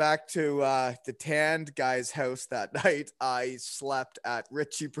make it back to the tanned guy's house that night. I slept at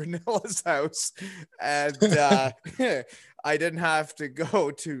Richie Brunilla's house, and I didn't have to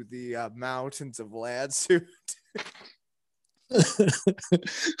go to the mountains of Landshut.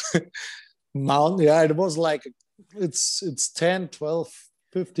 Yeah, it was like it's 10, 12,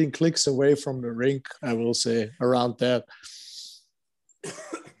 15 clicks away from the rink, I will say, around that.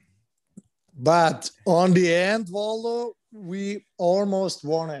 But on the end, Waldo, we almost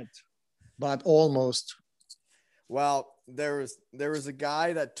won it, but almost. Well, there was a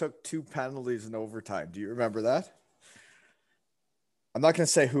guy that took 2 penalties in overtime. Do you remember that? I'm not going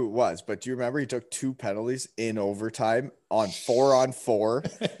to say who it was, but do you remember he took 2 penalties in overtime on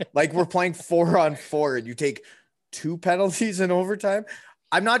 4-on-4? Like, we're playing 4-on-4 and you take 2 penalties in overtime.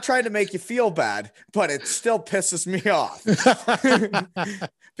 I'm not trying to make you feel bad, but it still pisses me off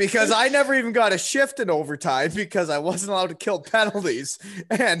because I never even got a shift in overtime because I wasn't allowed to kill penalties.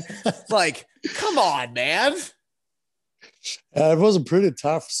 And like, come on, man. It was a pretty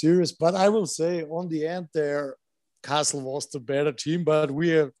tough series, but I will say on the end there, Kassel was the better team, but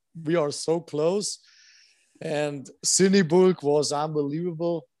we are so close. And Sinneburg was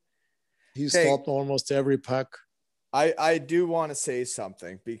unbelievable. He stopped almost every puck. I do want to say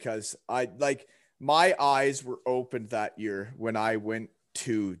something because my eyes were opened that year when I went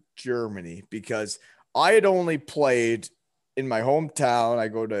to Germany because I had only played in my hometown. I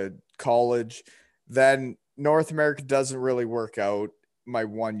go to college, then North America doesn't really work out my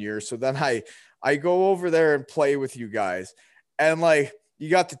 1 year. So then I go over there and play with you guys. And like, you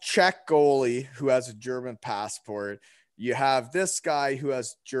got the Czech goalie who has a German passport. You have this guy who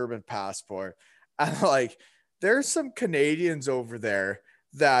has German passport. And like, there's some Canadians over there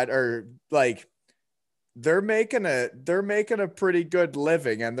that are like they're making a pretty good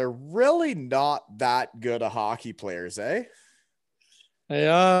living, and they're really not that good of hockey players, eh?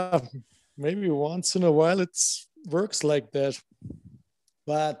 Yeah, maybe once in a while it works like that.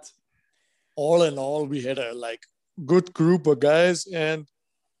 But all in all, we had a good group of guys, and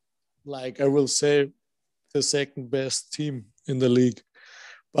I will say the second best team in the league.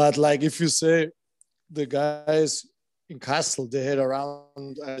 But if you say the guys in Kassel, they had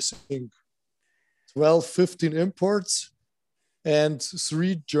around, I think, 12, 15 imports and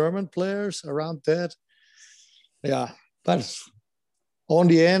 3 German players around that. Yeah, but on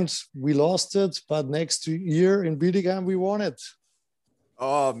the end, we lost it. But next year in Bietigheim, we won it.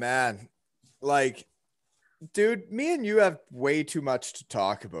 Oh, man. Dude, me and you have way too much to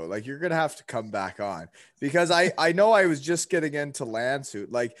talk about. You're going to have to come back on because I know I was just getting into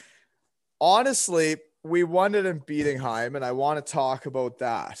Landshut. Honestly, we won it in Bietigheim, and I want to talk about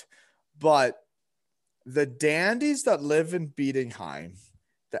that. But the dandies that live in Bietigheim,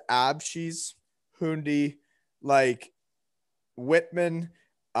 the Abschies, Hundi, Whitman,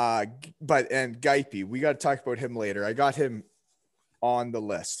 and Geipe, we got to talk about him later. I got him on the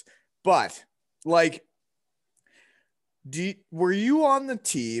list. But were you on the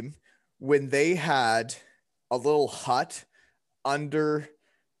team when they had a little hut under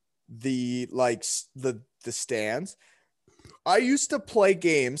the stands? I used to play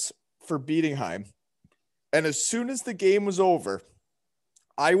games for Bietigheim, and as soon as the game was over,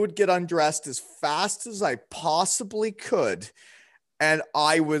 I would get undressed as fast as I possibly could, and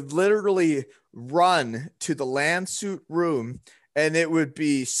I would literally run to the Landshut room, and it would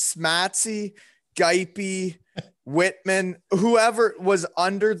be Smatsy, Geipe, Whitman, whoever was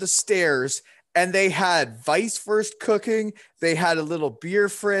under the stairs, and they had vice first cooking. They had a little beer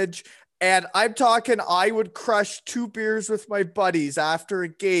fridge, and I'm talking, I would crush 2 beers with my buddies after a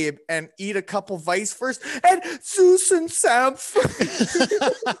game and eat a couple vice first and Zeus and Samph.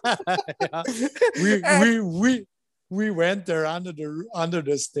 Yeah. We went there under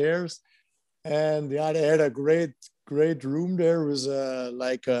the stairs, and they had a great room there with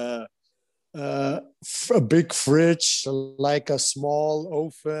a big fridge, a small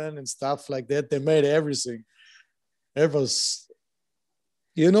oven and stuff like that. They made everything. It was,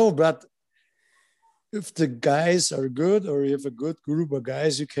 but if the guys are good, or you have a good group of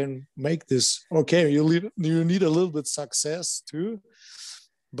guys, you can make this. Okay, you need a little bit success too.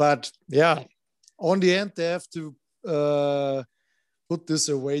 But yeah, on the end, they have to put this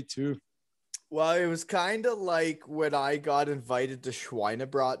away too. Well, it was kind of like when I got invited to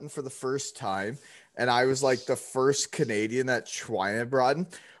Schweinebraten for the first time, and I was the first Canadian at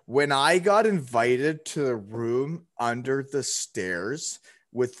Schweinebraten. When I got invited to the room under the stairs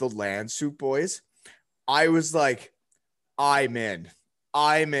with the Landshut boys, I was like, I'm in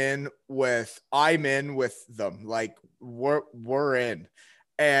with them. We're in.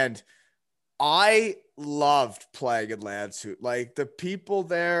 And I loved playing in Landshut. The people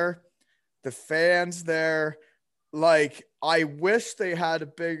there, the fans there, I wish they had a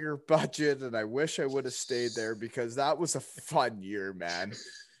bigger budget, and I wish I would have stayed there because that was a fun year, man.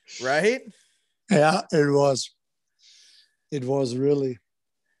 Right? Yeah, it was. It was really.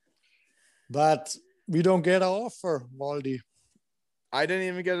 But we don't get an offer, Maldi. I didn't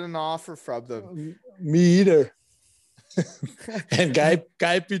even get an offer from them. Me either. And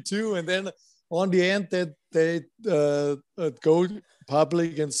Geipe too. And then on the end, they go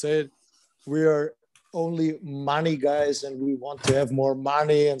public and said, we are only money guys, and we want to have more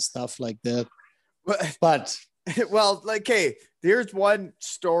money and stuff like that. But well, hey, here's one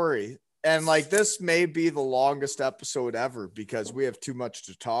story, and this may be the longest episode ever because we have too much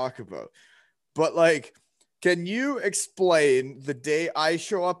to talk about. But can you explain the day I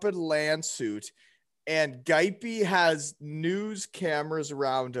show up in Landshut and Geipe has news cameras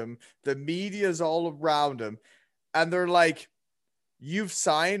around him, the media's all around him, and they're like, you've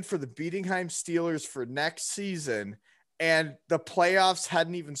signed for the Bietigheim Steelers for next season, and the playoffs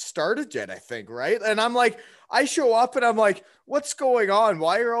hadn't even started yet, I think, right? And I'm like, I show up and I'm like, what's going on?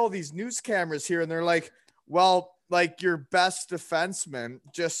 Why are all these news cameras here? And they're like, well, your best defenseman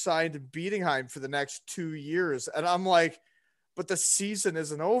just signed in Bietigheim for the next 2 years. And I'm like, but the season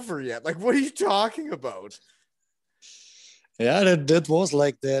isn't over yet. What are you talking about? Yeah, that was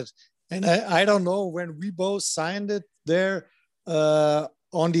like that. And I don't know, when we both signed it there,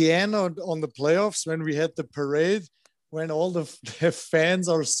 on the end on the playoffs, when we had the parade, when all the fans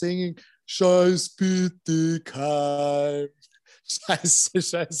are singing Scheiß Bietigheim,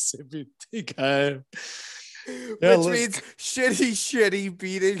 Scheiße Bietigheim. Yeah, Which look, means shitty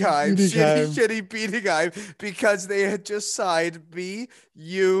Bietigheim, Bietigheim shitty Bietigheim, because they had just signed me,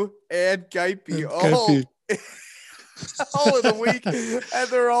 you, and Geipe and all Kaipi. all in the week, and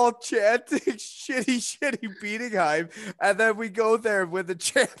they're all chanting shitty Bietigheim, and then we go there and win the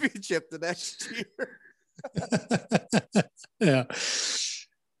championship the next year. Yeah.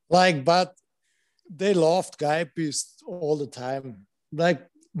 Like, but they loved Gaipis all the time. Like,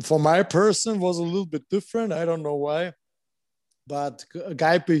 for my person was a little bit different. I don't know why. But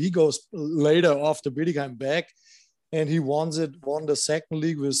Gaipi, he goes later after Bietigheim back, and he won the second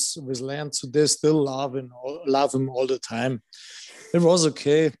league with Lance. So they still love him all the time. It was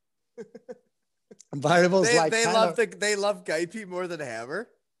okay. But it was they love Geipe more than Hammer.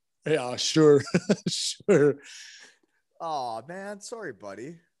 Yeah, sure. Sure. Oh man, sorry,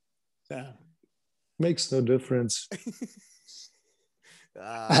 buddy. Yeah. Makes no difference.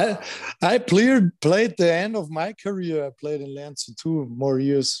 Uh, I played the end of my career. I played in Lance 2 more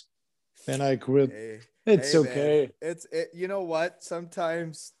years. Then I quit. It's okay. Man. You know what?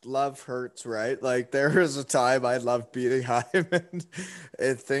 Sometimes love hurts, right? Like there was a time I loved Bietigheim,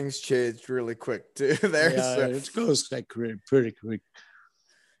 and things changed really quick too. It goes like pretty quick.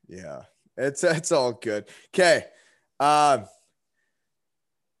 Yeah, it's all good. Okay, I'm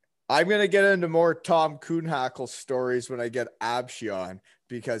gonna get into more Tom Kuhnhackl stories when I get Abshi on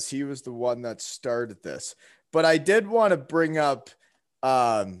because he was the one that started this. But I did want to bring up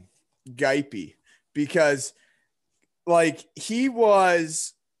Geipe because like you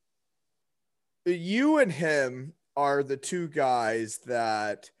and him are the two guys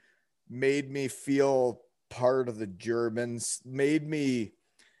that made me feel part of the Germans, made me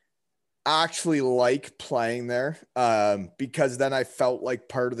actually like playing there because then I felt like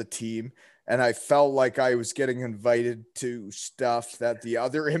part of the team and I felt like I was getting invited to stuff that the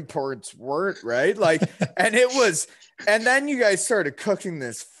other imports weren't, right? Like, and then you guys started cooking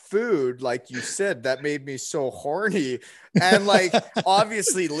this food, like you said, that made me so horny. And like,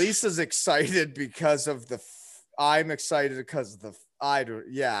 obviously Lisa's excited because of I'm excited because of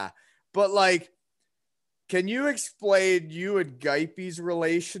but like, can you explain you and Geipe's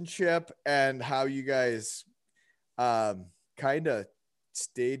relationship and how you guys kind of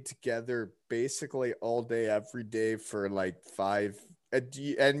stayed together basically all day, every day for like 5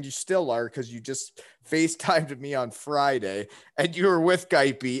 and you still are because you just FaceTimed me on Friday and you were with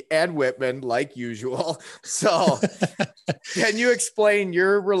Geipe and Whitman like usual. So can you explain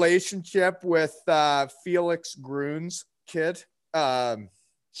your relationship with Felix Grun's kid?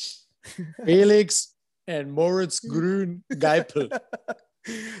 Felix and Moritz Grün Geipel.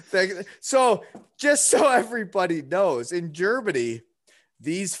 So just so everybody knows, in Germany,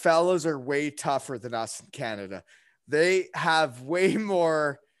 these fellows are way tougher than us in Canada. They have way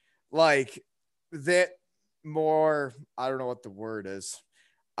more I don't know what the word is.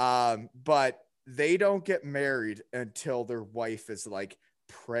 But they don't get married until their wife is like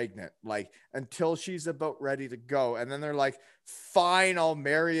pregnant, like until she's about ready to go. And then they're like, fine, I'll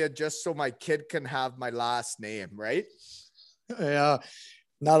marry you just so my kid can have my last name, right? Yeah,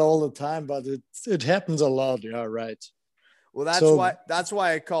 not all the time, but it happens a lot. Yeah, right. Well, that's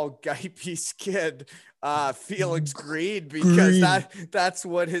why I call Geipe's kid Felix Green, because that's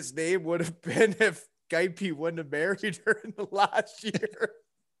what his name would have been if Geipe wouldn't have married her in the last year.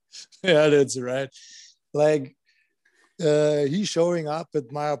 Yeah, that's right. Like he's showing up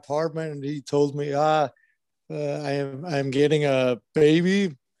at my apartment and he told me, I'm getting a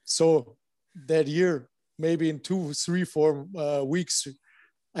baby. So that year, maybe in 2, 3, 4 weeks,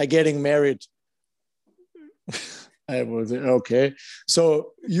 I getting married. I was okay.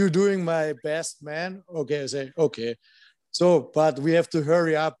 So you're doing my best, man. Okay, I say okay. So, but we have to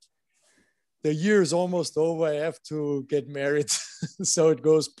hurry up. The year is almost over. I have to get married, so it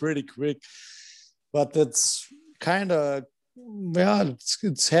goes pretty quick. But that's kind of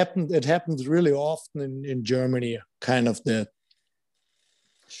it's happened. It happens really often in Germany, kind of that.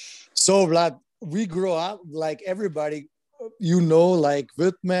 So, Vlad, we grow up like everybody. Like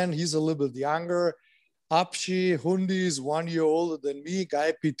Wittmann, he's a little bit younger. Abshi, Hundi is 1 year older than me.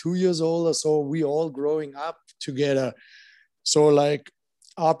 Geipe 2 years older. So we all growing up together. So like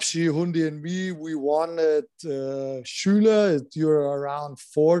Abshi, Hundi, and me, we won at Schüler. You're around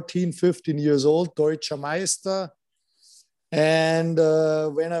 14, 15 years old, Deutscher Meister. And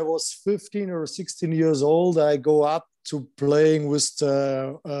when I was 15 or 16 years old, I go up to playing with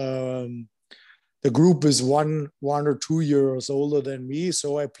the group is one or 2 years older than me.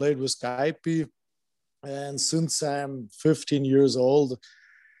 So I played with Geipe. And since I'm 15 years old,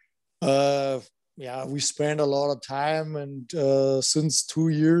 yeah, we spend a lot of time, and since 2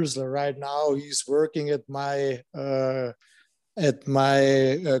 years right now, he's working at my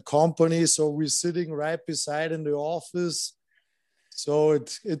company. So we're sitting right beside in the office. So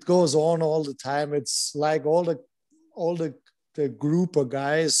it goes on all the time. It's like all the group of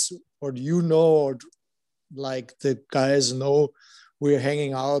guys, or or like the guys know, we're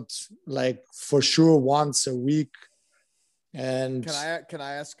hanging out like for sure once a week. And Can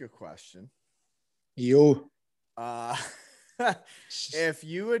I ask a question? you, Uh, if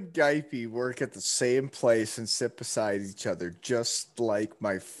you and Geipe work at the same place and sit beside each other, just like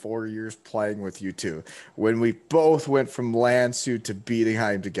my 4 years playing with you two, when we both went from Landshut to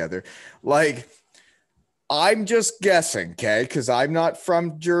Bietigheim together, like I'm just guessing, okay? Because I'm not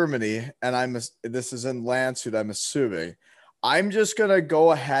from Germany, and this is in Landshut, I'm assuming. I'm just gonna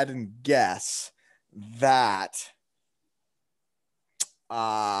go ahead and guess that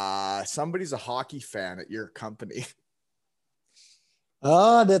somebody's a hockey fan at your company.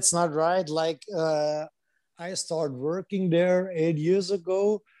 that's not right. Like I started working there 8 years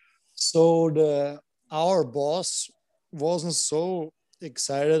ago. So our boss wasn't so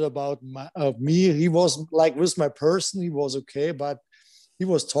excited about me. He was like with my person, he was okay, but he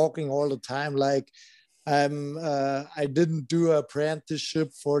was talking all the time like I didn't do an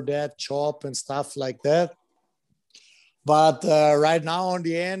apprenticeship for that job and stuff like that. But right now, on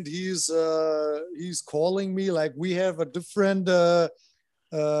the end, he's calling me like we have a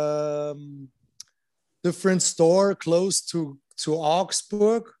um, different store close to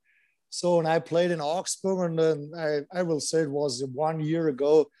Augsburg. So when I played in Augsburg, and then I will say it was 1 year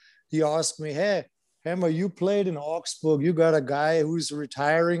ago, he asked me, "Hey, Hammer, you played in Augsburg. You got a guy who's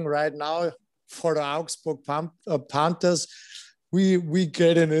retiring right now for the Augsburg Panthers. We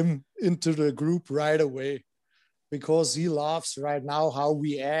getting him into the group right away." Because he loves right now how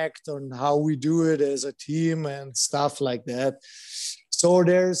we act and how we do it as a team and stuff like that. So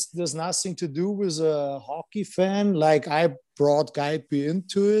there's nothing to do with a hockey fan. Like I brought Geipe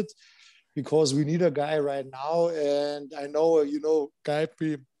into it because we need a guy right now. And I know,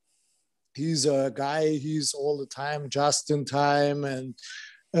 Geipe, he's a guy, he's all the time just in time. And,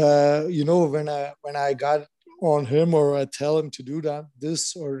 when I got on him or I tell him to do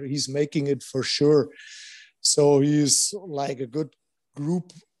this, or he's making it for sure. So he's like a good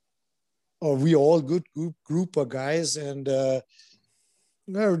group, or we all good group of guys. And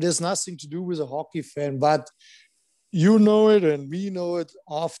no, there's nothing to do with a hockey fan, but you know it and we know it.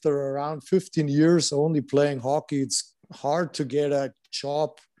 After around 15 years only playing hockey, it's hard to get a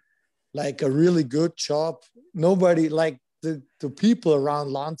job, like a really good job. Nobody, like the people around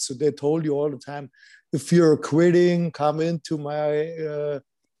Landshut, they told you all the time, if you're quitting, come into my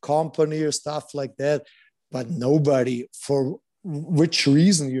company or stuff like that. But nobody, for which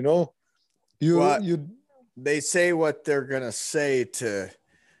reason, you They say what they're gonna say to,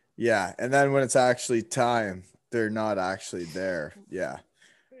 yeah, and then when it's actually time, they're not actually there. Yeah.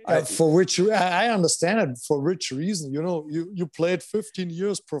 for which I understand it. For which reason? You played 15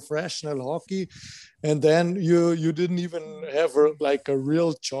 years professional hockey, and then you didn't even have like a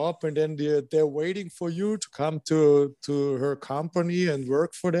real job, and then they're waiting for you to come to her company and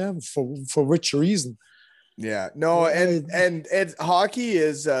work for them. For which reason? Yeah, no, and hockey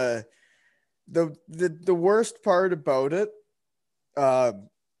is the worst part about it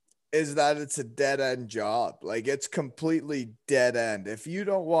is that it's a dead end job. Like it's completely dead end. If you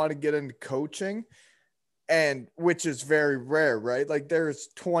don't want to get into coaching, and which is very rare, right? Like there's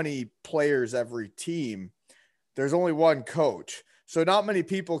 20 players every team. There's only one coach. So not many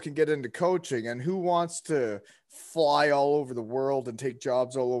people can get into coaching, and who wants to fly all over the world and take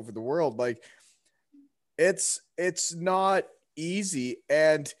jobs all over the world? Like it's not easy.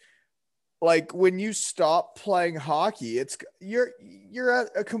 And like when you stop playing hockey, you're at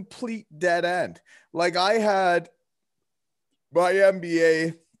a complete dead end. Like I had my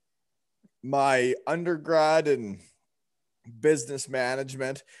MBA, my undergrad in business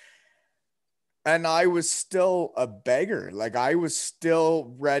management, and I was still a beggar. Like I was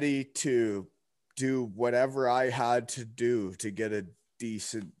still ready to do whatever I had to do to get a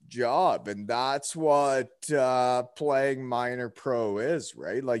decent job. And that's what playing minor pro is,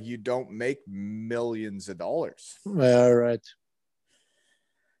 right? Like you don't make millions of dollars. Yeah, right.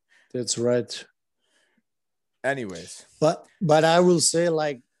 That's right. Anyways. But I will say,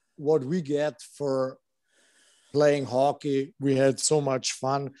 like, what we get for playing hockey, we had so much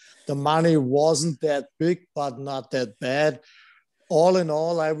fun. The money wasn't that big, but not that bad. All in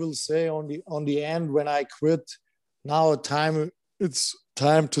all, I will say on the end when I quit, now it's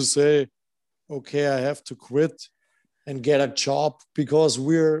time to say, okay, I have to quit. and get a job because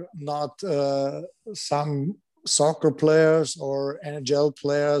we're not some soccer players or NHL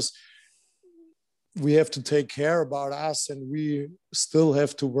players. We have to take care about us, and we still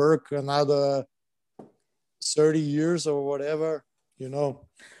have to work another 30 years or whatever, you know.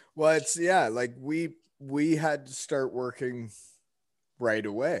 Well, it's like we had to start working right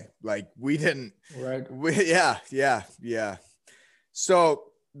away. Like we didn't. Right. Yeah. So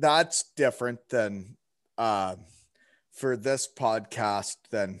that's different than for this podcast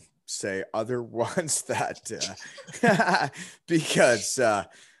than say other ones that because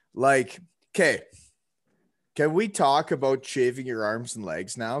like, okay, can we talk about shaving your arms and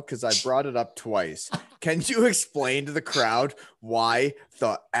legs now? Because I brought it up twice. Can you explain to the crowd why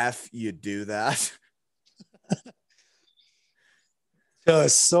the F you do that?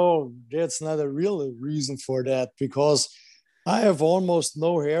 So that's not a real reason for that, because I have almost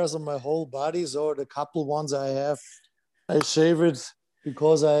no hairs on my whole body. So the couple ones I have, I shave it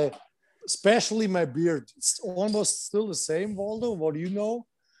because especially my beard, it's almost still the same, Waldo. What do you know?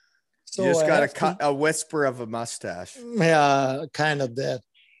 So you just got to cut a whisper of a mustache. Yeah, kind of that.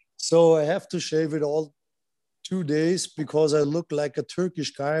 So I have to shave it all 2 days because I look like a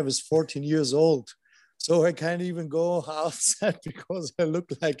Turkish guy. I was 14 years old. So I can't even go outside because I look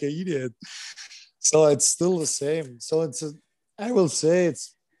like an idiot. So it's still the same. So I will say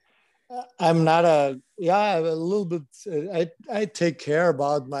I'm not a little bit, I take care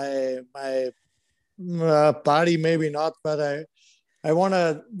about my body, maybe not, but I want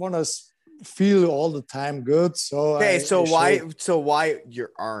to feel all the time good. So why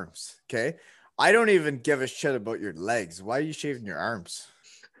your arms? Okay. I don't even give a shit about your legs. Why are you shaving your arms?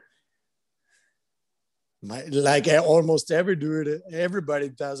 Almost everybody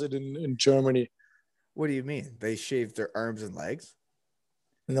does it in Germany. What do you mean? They shave their arms and legs?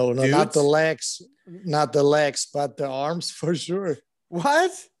 No, Dudes? not the legs, but the arms for sure.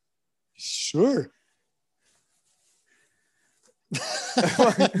 What? Sure.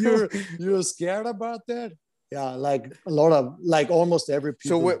 You're scared about that? Yeah, like a lot of almost every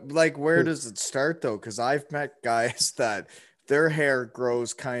people. So where does it start though? Because I've met guys that their hair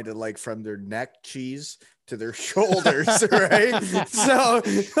grows kind of like from their neck cheese to their shoulders, right? So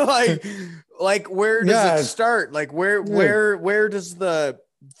like where does it start? Like where does the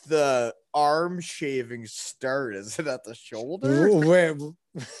arm shaving start? Is it at the shoulder? Where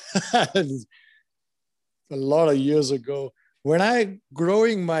a lot of years ago, when I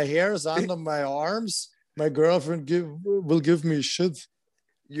growing my hairs under my arms, my girlfriend will give me shit.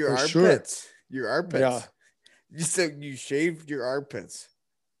 Your armpits. Sure. Your armpits. Yeah. You said you shaved your armpits.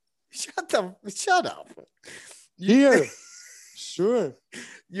 Shut up. Here. Sure.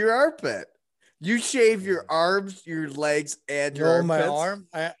 Your armpit. You shave your arms, your legs, and your armpits. My arm.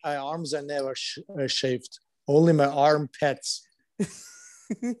 My arms are never shaved. Only my armpits.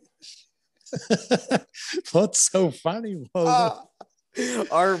 What's so funny?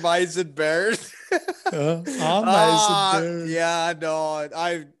 Armeisenberg. Yeah, no,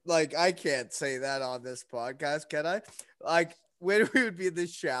 I can't say that on this podcast, can I? Like when we would be in the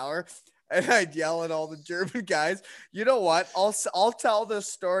shower and I'd yell at all the German guys. You know what? I'll tell this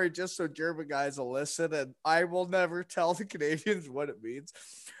story just so German guys will listen, and I will never tell the Canadians what it means.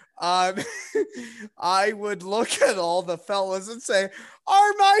 I would look at all the fellas and say,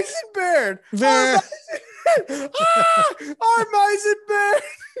 Armeisenberg! Armeisenberg!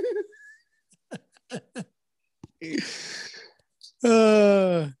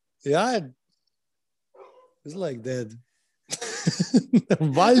 Yeah, it's like that.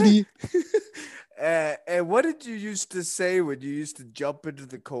 Waldi. And what did you used to say when you used to jump into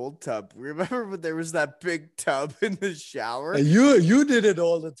the cold tub? Remember when there was that big tub in the shower? You did it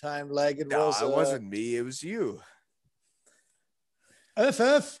all the time. Like it wasn't me. It was you.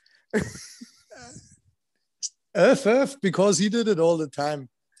 FF, because he did it all the time.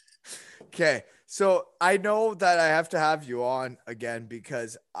 Okay. So I know that I have to have you on again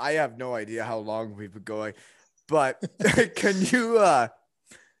because I have no idea how long we've been going, but can you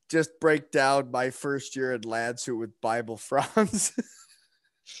just break down my first year at Landshut with Bible Franz?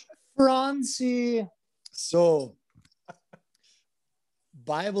 Franzi. So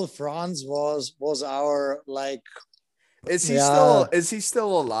Bible Franz was our like. Is he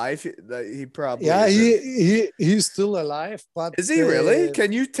still alive? He probably he's still alive, but is he really?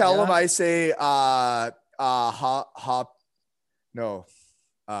 Can you tell him I say what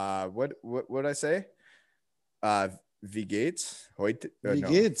I say? V Gates?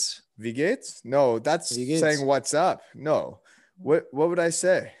 V Gates? No, that's saying what's up. No. What would I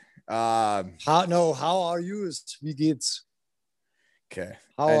say? How are you? V Gates. Okay.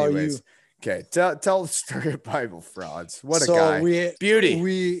 How are you? Okay, tell the story of Bible frauds. What a guy.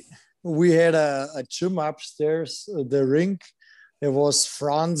 Beauty. We had a gym upstairs, the rink. There was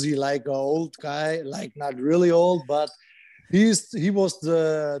Franzi, like an old guy, like not really old, but he was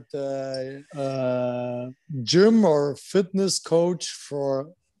the gym or fitness coach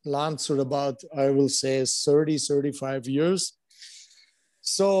for Landshut about, I will say, 30, 35 years.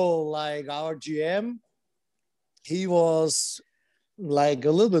 So like our GM, he was like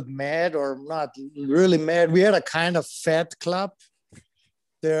a little bit mad, or not really mad. We had a kind of fat club.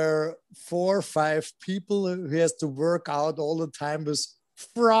 There are 4 or 5 people who has to work out all the time with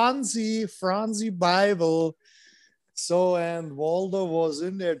Franzi Bible. So, and Waldo was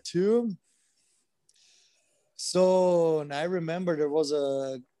in there too. So, and I remember there was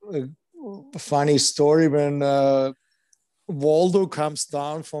a funny story when Waldo comes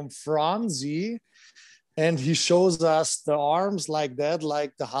down from Franzi and he shows us the arms like that,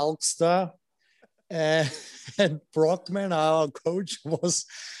 like the Hulkster. And Brockman, our coach, was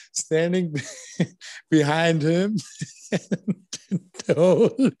standing behind him. And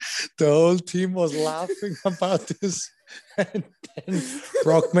the whole team was laughing about this. And then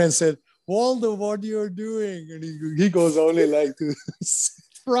Brockman said, Waldo, what you're doing? And he goes only like this,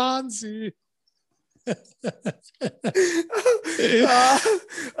 Franzi.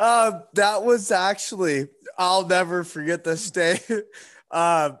 That was actually, I'll never forget this day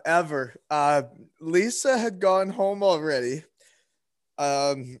ever. Lisa had gone home already.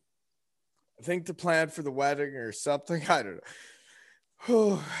 I think to plan for the wedding or something. I don't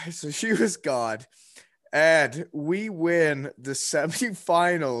know. So she was gone. And we win the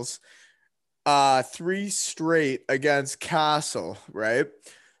semifinals 3 straight against Castle, right?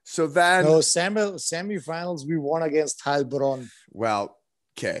 So then semifinals we won against Heilbronn. Well,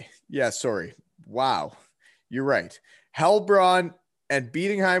 okay. Yeah, sorry. Wow. You're right. Heilbronn and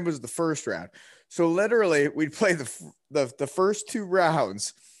Bietigheim was the first round. So literally we'd play the first 2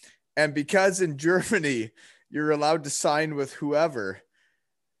 rounds. And because in Germany you're allowed to sign with whoever,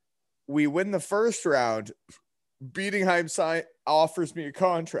 we win the first round. Bietigheim offers me a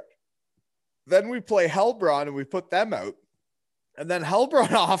contract. Then we play Heilbronn and we put them out. And then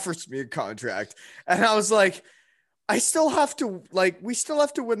Heilbronn offers me a contract. And I was like, we still have to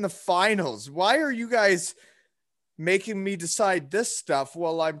win the finals. Why are you guys making me decide this stuff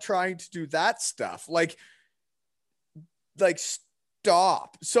while I'm trying to do that stuff? Like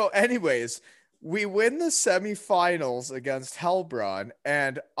stop. So anyways, we win the semifinals against Heilbronn,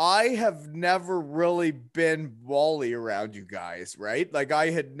 and I have never really been Wally around you guys, right? Like I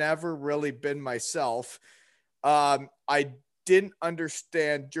had never really been myself. I didn't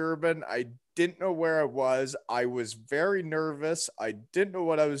understand German. I didn't know where I was. I was very nervous. I didn't know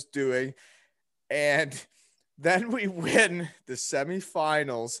what I was doing. And then we win the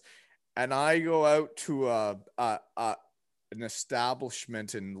semifinals, and I go out to an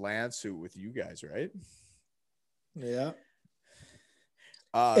establishment in Landshut with you guys, right? Yeah.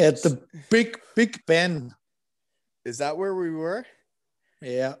 At the Big Ben. Is that where we were?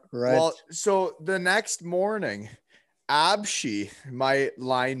 Yeah, right. Well, so the next morning, Abshi, my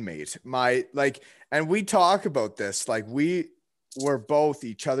line mate, and we talk about this, like we were both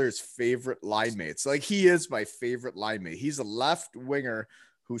each other's favorite line mates. Like he is my favorite line mate. He's a left winger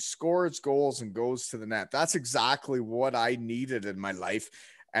who scores goals and goes to the net. That's exactly what I needed in my life.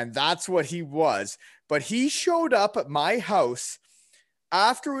 And that's what he was. But he showed up at my house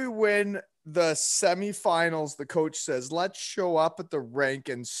after we win the semifinals. The coach says, let's show up at the rink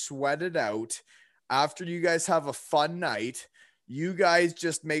and sweat it out. After you guys have a fun night, you guys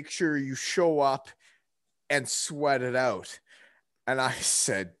just make sure you show up and sweat it out. And I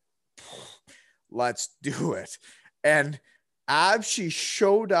said, let's do it. And Abshi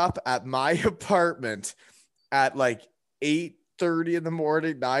showed up at my apartment at like 8:30 in the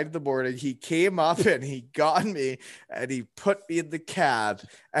morning, 9 in the morning. He came up and he got me and he put me in the cab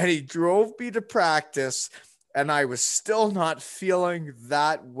and he drove me to practice. And I was still not feeling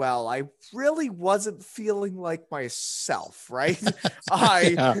that well. I really wasn't feeling like myself, right?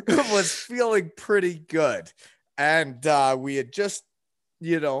 I was feeling pretty good. And we had just,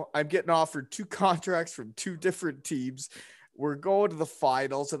 I'm getting offered 2 contracts from 2 different teams. We're going to the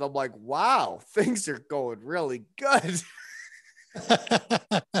finals, and I'm like, wow, things are going really good.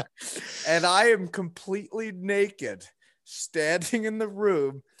 And I am completely naked, standing in the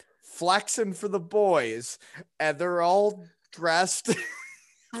room, flexing for the boys, and they're all dressed,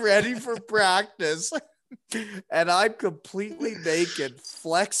 ready for practice. And I'm completely naked,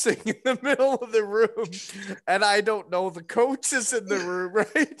 flexing in the middle of the room. And I don't know, the coach is in the room,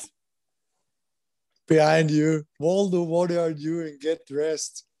 right? Behind you, Waldo, what are you doing? Get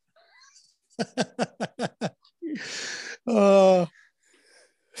dressed.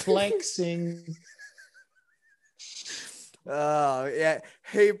 Flexing. Oh, yeah.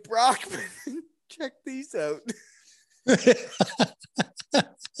 Hey, Brockman, check these out.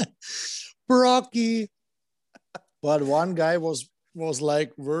 Brocky. But one guy was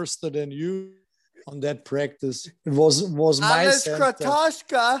like worse than you on that practice. It was my Ales center.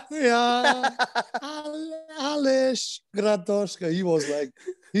 Kratoshka. Yeah. Ales Kratoshka. He was like,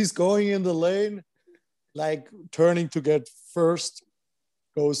 he's going in the lane, like turning to get first,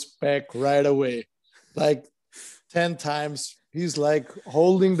 goes back right away. Like 10 times. He's like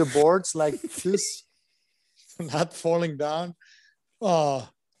holding the boards like this, not falling down. Oh,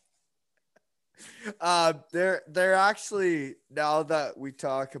 There actually, now that we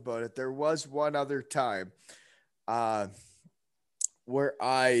talk about it, there was one other time where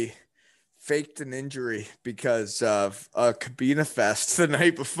I faked an injury because of a Cabina Fest the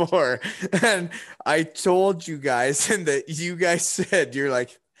night before. And I told you guys, and that you guys said, you're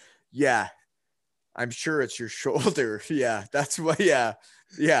like, yeah, I'm sure it's your shoulder. Yeah, that's what, yeah.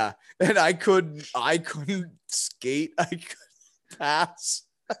 And I couldn't skate. I couldn't pass.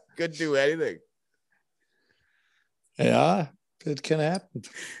 I couldn't do anything. yeah, it can happen.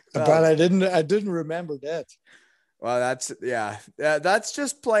 But I didn't remember that. Well, that's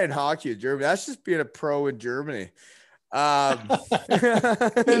just playing hockey in Germany. That's just being a pro in Germany.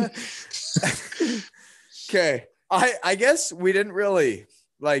 Okay. I guess we didn't really,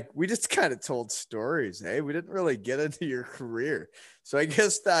 we just kind of told stories. Hey, we didn't really get into your career. So I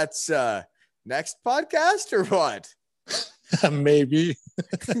guess that's next podcast or what? Maybe.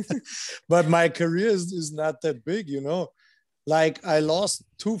 But my career is not that big, you know. Like I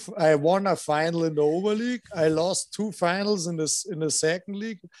won a final in the Oberleague. I lost 2 finals in the second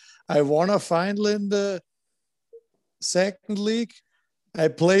league. I won a final in the second league. I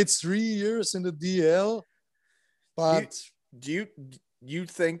played 3 years in the DL. But do you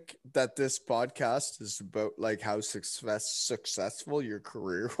think that this podcast is about like how successful your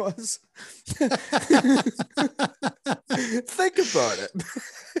career was? Think about it.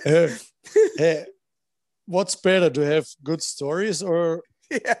 Hey, what's better, to have good stories or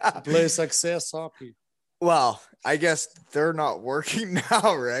play success hockey? Well, I guess they're not working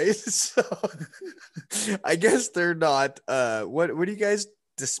now, right? So I guess they're not. What do you guys,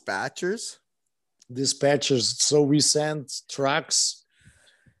 dispatchers? Dispatchers. So we send trucks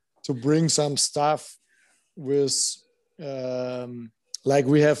to bring some stuff with, like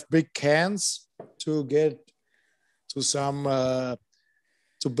we have big cans to get to some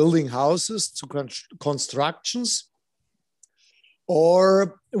to building houses, to constructions,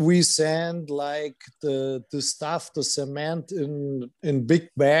 or we send like the stuff, the cement in big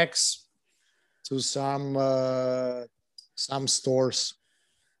bags to some stores.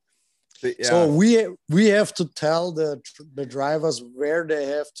 Yeah. So we have to tell the drivers where they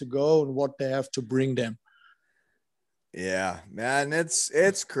have to go and what they have to bring them. Yeah, man,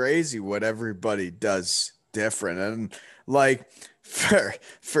 it's crazy what everybody does different. And like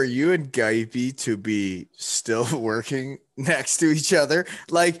for you and Gaipi to be still working next to each other,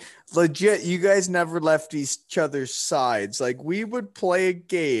 like legit, you guys never left each other's sides. Like we would play a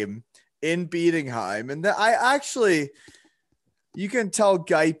game in Bietigheim, and you can tell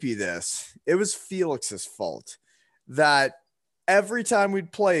Gaipi this. It was Felix's fault that every time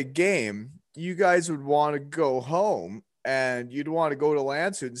we'd play a game, you guys would want to go home and you'd want to go to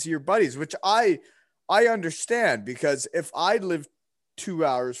Landshut and see your buddies, which I understand, because if I lived 2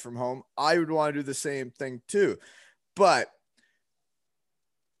 hours from home, I would want to do the same thing too. But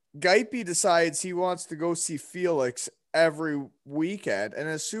Gaipi decides he wants to go see Felix every weekend. And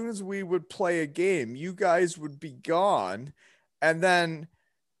as soon as we would play a game, you guys would be gone. And then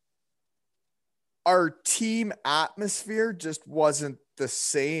our team atmosphere just wasn't the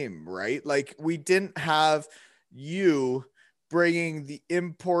same, right? Like we didn't have you bringing the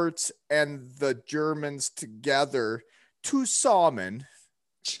imports and the Germans together to Zusammen.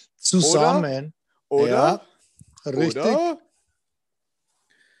 Oder? Ja, richtig. Oder?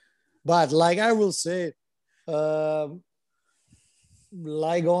 But like I will say, like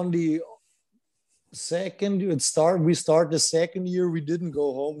on the second, we start the second year, we didn't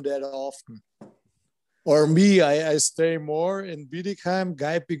go home that often. Or me, I stay more in Bietigheim.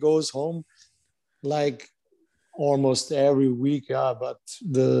 Gaipi goes home like almost every week, yeah. But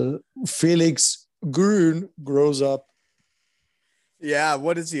the Felix Grün grows up. Yeah,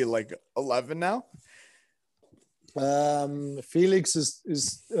 what is he, like 11 now? Felix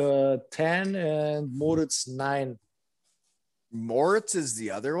is 10 and Moritz 9. Moritz is the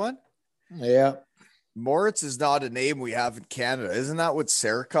other one? Yeah. Moritz is not a name we have in Canada. Isn't that what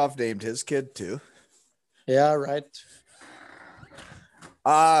Sarakov named his kid too? Yeah, right.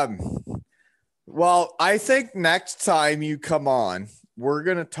 Well, I think next time you come on, we're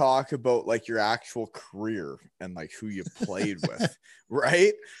going to talk about like your actual career and like who you played with,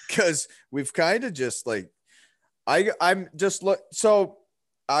 right? Because we've kind of just like, I'm just so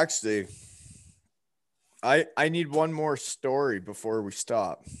actually, I need one more story before we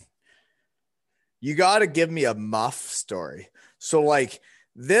stop. You got to give me a Muff story. So like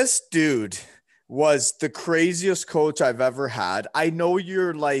this dude was the craziest coach I've ever had. I know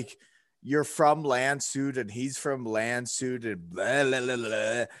you're from Landshut and he's from Landshut and blah, blah, blah,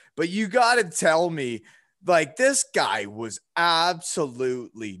 blah. But you got to tell me, like, this guy was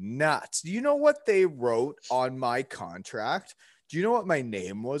absolutely nuts. Do you know what they wrote on my contract? Do you know what my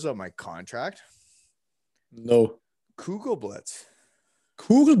name was on my contract? No. Kugelblitz.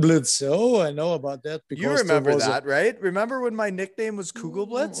 Kugelblitz. Oh, I know about that. Because you remember that, right? Remember when my nickname was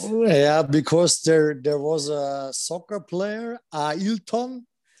Kugelblitz? Yeah, because there was a soccer player, Ailton.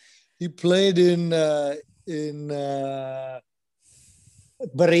 He played in Werder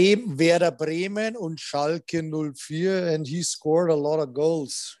Bremen and Schalke 04, and he scored a lot of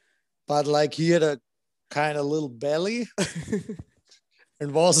goals. But like he had a kind of little belly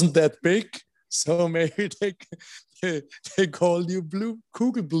and wasn't that big. So maybe they called you Blue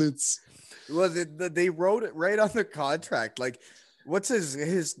Kugelblitz. Well, they wrote it right on the contract. Like, what's his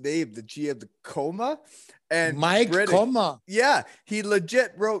name? The GM, the Coma? And Mike Coma. Yeah, he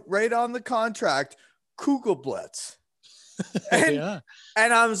legit wrote right on the contract, Kugelblitz. And, yeah.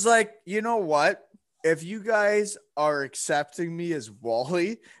 And I was like, you know what? If you guys are accepting me as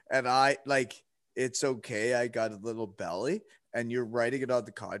Wally and I like, it's okay, I got a little belly and you're writing it on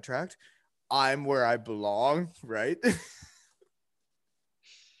the contract, I'm where I belong, right?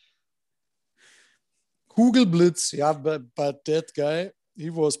 Kugelblitz, yeah, but that guy, he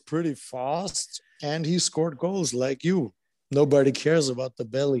was pretty fast and he scored goals like you. Nobody cares about the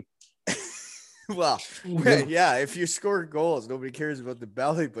belly. Well, yeah, if you score goals, nobody cares about the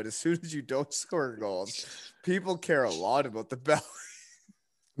belly. But as soon as you don't score goals, people care a lot about the belly.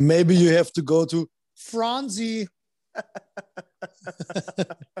 Maybe you have to go to Franzi.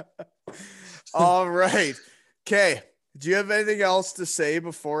 All right. Okay. Do you have anything else to say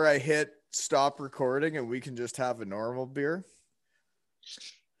before I hit stop recording and we can just have a normal beer?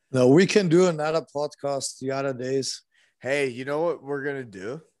 No, we can do another podcast the other days. Hey, you know what we're going to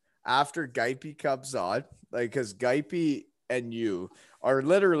do? After Geipe comes on, like, because Geipe and you are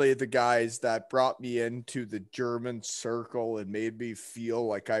literally the guys that brought me into the German circle and made me feel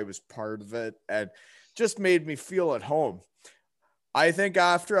like I was part of it and just made me feel at home. I think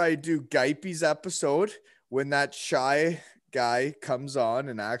after I do Geipe's episode, when that shy guy comes on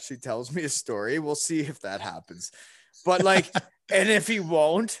and actually tells me a story, we'll see if that happens. But like, and if he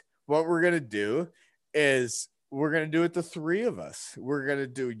won't, what we're going to do is we're going to do it, the three of us. We're going to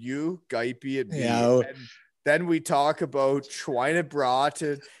do you, Geipe, and me. Yeah. And then we talk about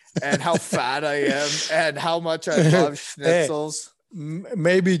Schweinebraten and how fat I am and how much I love schnitzels.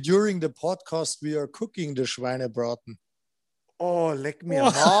 Maybe during the podcast, we are cooking the Schweinebraten. Oh, lick me a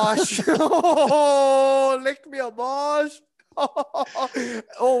mosh. Oh, lick me a mosh.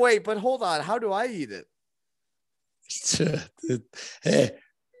 Oh, wait, but hold on. How do I eat it? Hey,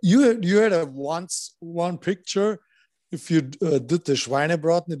 you had one picture. If you did the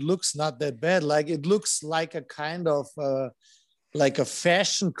Schweinebraten, it looks not that bad. Like it looks like a kind of like a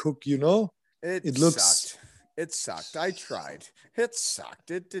fashion cook, you know. It looks. Sucked. It sucked. I tried. It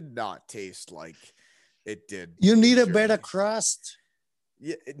sucked. It did not taste like it did. You need a better crust.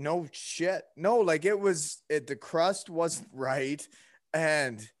 Yeah. No shit. No, like the crust wasn't right,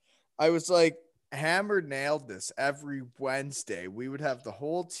 and I was like, Hammer nailed this every Wednesday. We would have the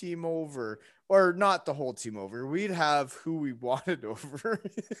whole team over, or not the whole team over. We'd have who we wanted over.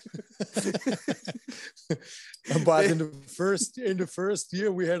 But in the first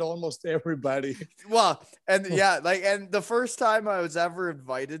year, we had almost everybody. Well, and yeah, like, and the first time I was ever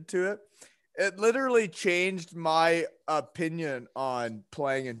invited to it, it literally changed my opinion on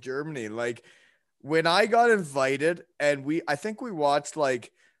playing in Germany. Like when I got invited, and I think we watched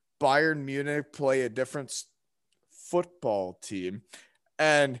like Bayern Munich play a different football team,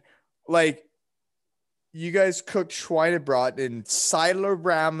 and like you guys cooked Schweinebraten in Seidler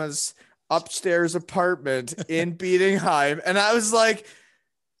Rama's upstairs apartment in Bietigheim, and I was like,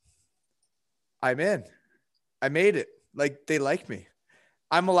 I'm in. I made it. Like they like me.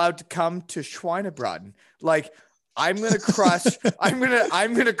 I'm allowed to come to Schweinebraten. Like I'm gonna crush. I'm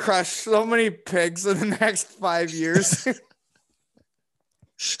gonna crush so many pigs in the next 5 years.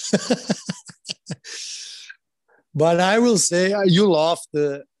 But I will say you love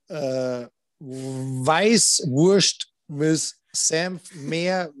the Weißwurst with Senf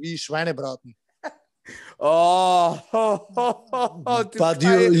mehr wie Schweinebraten. Oh, But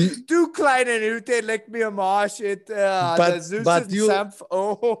you du kleine Nüte, leck mir am Arsch. Der süße you Senf.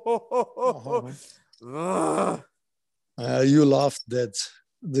 Oh. you loved that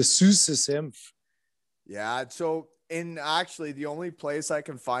the süße Senf. Yeah, so actually the only place I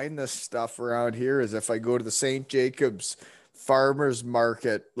can find this stuff around here is if I go to the St. Jacobs Farmers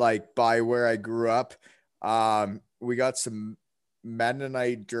Market, like by where I grew up. We got some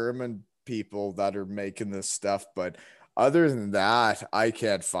Mennonite German people that are making this stuff, but other than that, I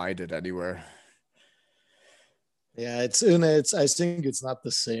can't find it anywhere. Yeah, it's I think it's not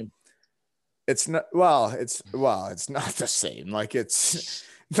the same. It's not it's not the same. Like it's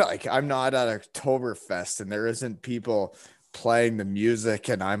like I'm not at Oktoberfest and there isn't people playing the music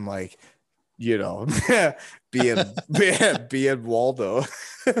and I'm like, you know, being Waldo.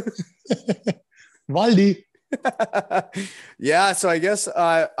 Waldi. Yeah, so I guess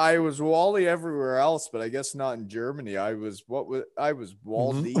I was Wally everywhere else, but I guess not in Germany. I was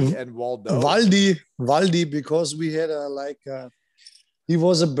Waldi and Waldo. Waldi, because we had he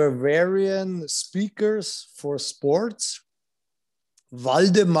was a Bavarian speakers for sports.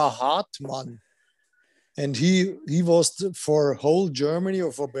 Waldemar Hartmann, and he was for whole Germany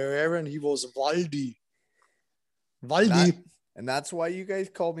or for Bavarian. He was Waldi. And that's why you guys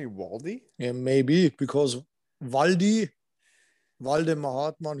called me Waldi? Yeah, maybe because Waldemar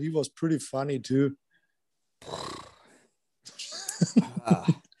Hartmann, he was pretty funny too.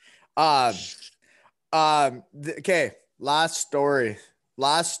 Okay, last story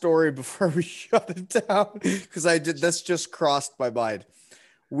before we shut it down, because this just crossed my mind.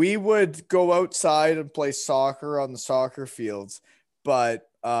 We would go outside and play soccer on the soccer fields, but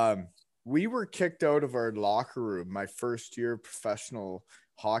we were kicked out of our locker room my first year of professional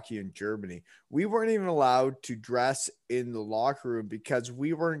hockey in Germany. We weren't even allowed to dress in the locker room because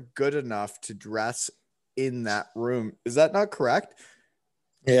we weren't good enough to dress in that room. Is that not correct?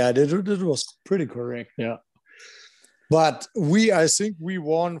 Yeah, that was pretty correct. Yeah. But I think we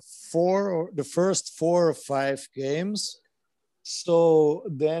won the first 4 or 5 games. So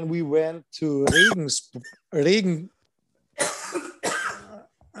then we went to Regen.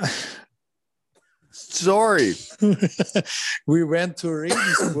 Sorry. We went to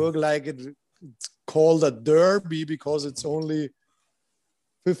Regensburg, like it's called a derby because it's only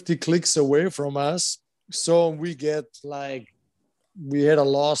 50 clicks away from us. So we had a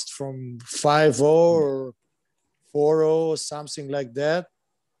loss from 5-0 or 4-0, something like that.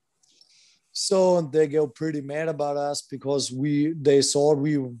 So they get pretty mad about us because they thought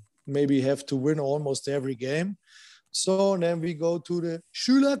we maybe have to win almost every game. So then we go to the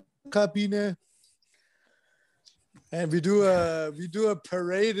Schülerkabine and we do a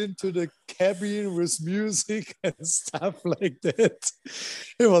parade into the cabin with music and stuff like that.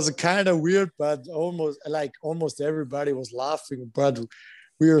 It was kind of weird, but almost everybody was laughing. But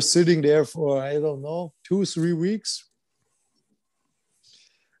we were sitting there for, I don't know, 2-3 weeks.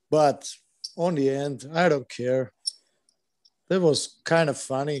 But on the end, I don't care. That was kind of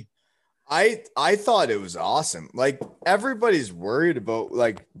funny. I thought it was awesome. Like everybody's worried about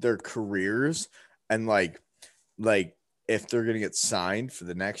like their careers and like if they're going to get signed for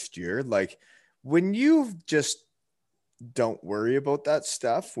the next year. Like when you just don't worry about that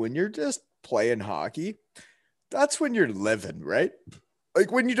stuff, when you're just playing hockey, that's when you're living, right?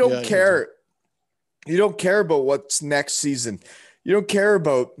 Like when you don't care, you don't care about what's next season. You don't care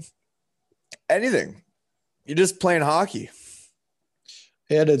about anything. You're just playing hockey.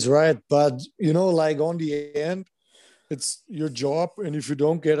 Yeah, that's right. But, like on the end, it's your job. And if you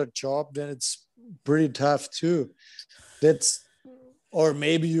don't get a job, then it's pretty tough too. Or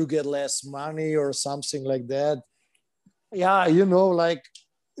maybe you get less money or something like that. Yeah, like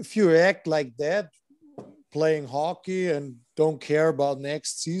if you act like that, playing hockey and don't care about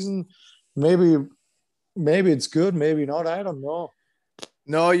next season, maybe it's good, maybe not. I don't know.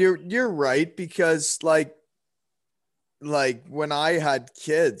 No, you're right, because like when I had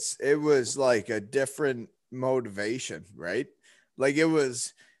kids, it was like a different motivation, right? Like it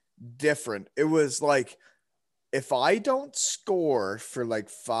was different. It was like, if I don't score for like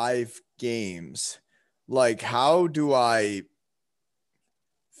 5 games, like how do I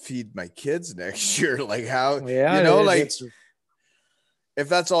feed my kids next year? Like how, if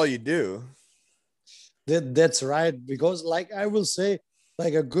that's all you do. That's right. Because like I will say,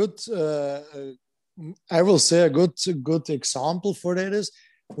 like a good example for that is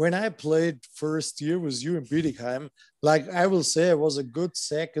when I played first year with you in Bietigheim, like I will say, I was a good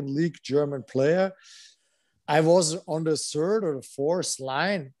second league German player. I was on the third or the fourth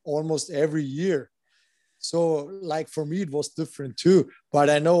line almost every year. So, like for me, it was different too. But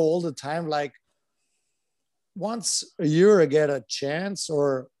I know all the time, like once a year I get a chance,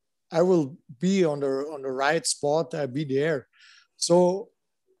 or I will be on the right spot. I'll be there. So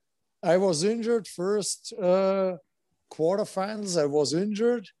I was injured first quarterfinals. I was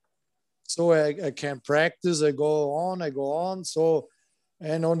injured, so I can't practice. I go on. So,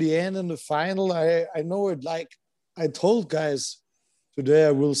 and on the end in the final, I know it. Like I told guys today,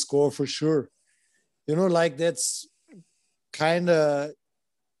 I will score for sure. You know, like that's kind of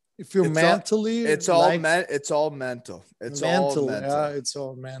if you're mentally, it's all mental. It's all mental. Yeah, it's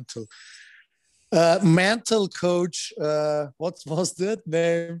all mental. Mental coach. What was that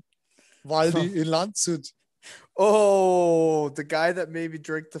name? Waldi in Landshut. Oh, the guy that made me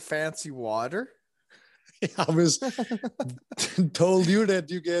drink the fancy water. I was told you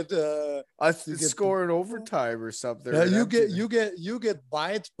that you get score in overtime or something. Yeah, you get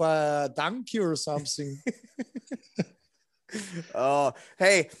bite by a donkey or something. Oh,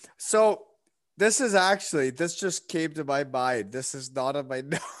 hey, so this just came to my mind. This is not on my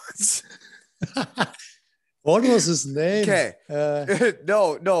notes. What was his name? Okay.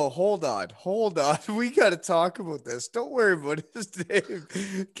 No, hold on. We got to talk about this. Don't worry about his name.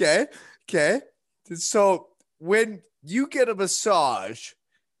 Okay. So when you get a massage,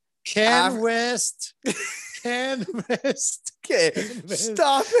 Ken West. Okay,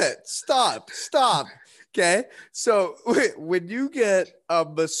 stop it. Stop. Okay, so when you get a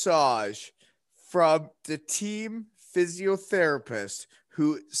massage from the team physiotherapist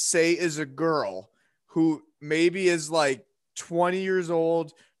who say is a girl who maybe is like 20 years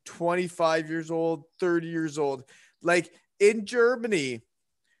old, 25 years old, 30 years old, like in Germany,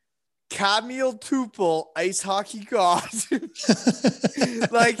 Kamil Tupel, ice hockey god,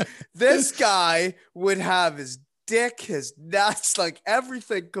 like this guy would have his dick, his nuts, like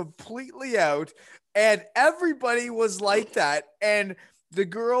everything completely out. And everybody was like that. And the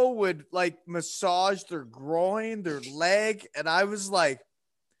girl would like massage their groin, their leg. And I was like,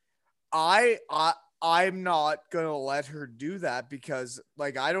 I'm not going to let her do that because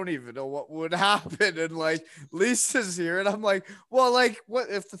like, I don't even know what would happen. And like Lisa's here and I'm like, well, like what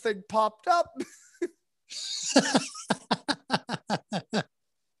if the thing popped up?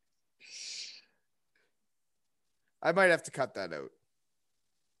 I might have to cut that out.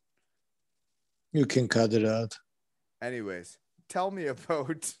 You can cut it out. Anyways, tell me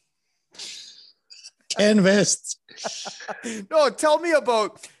about Ken West. No, tell me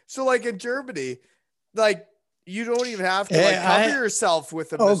about, so like in Germany, like you don't even have to like cover yourself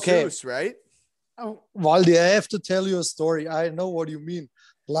with a masseuse, right? Waldi, I have to tell you a story. I know what you mean.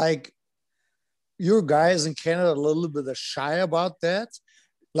 Like your guys in Canada a little bit shy about that.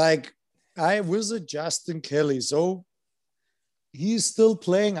 Like I visit Justin Kelly, so he's still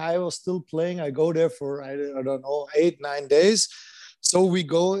playing. I was still playing. I go there for, I don't know, 8-9 days. So we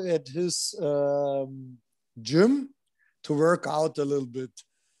go at his gym to work out a little bit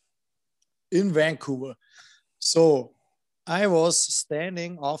in Vancouver. So I was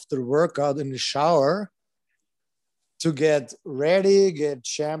standing after workout in the shower to get ready, get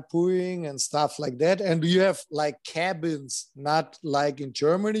shampooing and stuff like that. And you have like cabins, not like in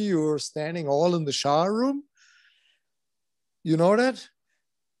Germany, you're standing all in the shower room. You know that?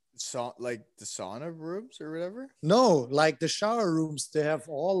 So, like the sauna rooms or whatever? No, like the shower rooms, they have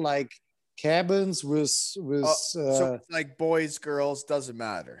all like cabins with so like boys, girls, doesn't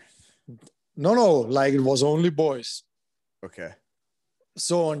matter. No, like it was only boys. Okay.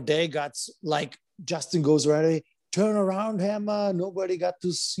 So on they got like Justin goes ready, turn around, Hammer. Nobody got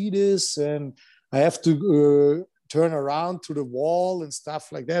to see this, and I have to turn around to the wall and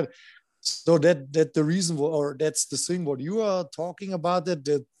stuff like that. So that the reason, or that's the thing what you are talking about, that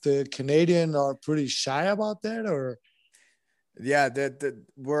the Canadian are pretty shy about that, or yeah, that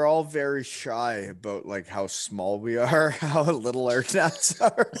we're all very shy about like how small we are, how little our nuts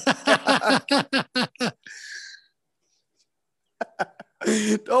are.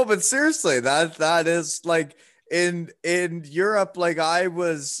 No, but seriously, that is like in Europe, like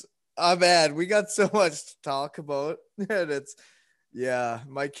man, we got so much to talk about, and it's. Yeah,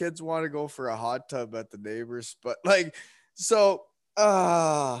 my kids want to go for a hot tub at the neighbors, but like, so,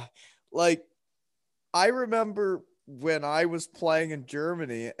 like, I remember when I was playing in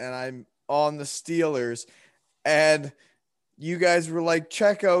Germany and I'm on the Steelers and you guys were like,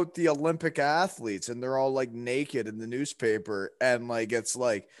 check out the Olympic athletes and they're all like naked in the newspaper. And like, it's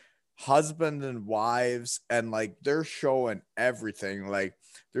like husband and wives, and like they're showing everything. Like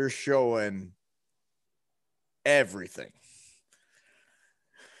they're showing everything.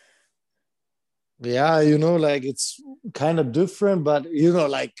 Yeah, like it's kind of different, but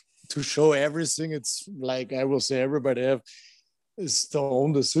like to show everything, it's like I will say everybody have is their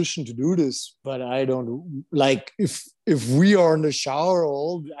own decision to do this. But I don't like if we are in the shower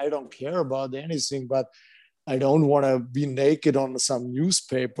all, I don't care about anything, but I don't want to be naked on some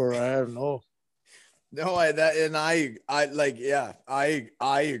newspaper. I don't know. No, I like, yeah,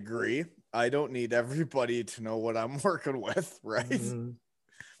 I agree. I don't need everybody to know what I'm working with, right? Mm-hmm.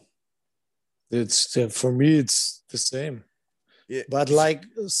 It's for me, it's the same. Yeah. But like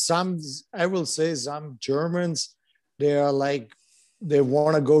I will say some Germans, they are like, they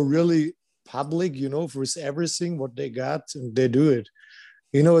want to go really public, for everything what they got, and they do it.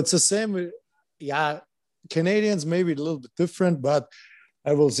 It's the same. Yeah, Canadians maybe a little bit different, but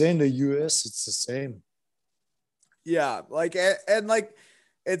I will say in the US, it's the same. Yeah, like, and like,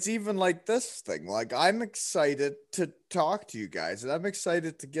 it's even like this thing. Like, I'm excited to talk to you guys, and I'm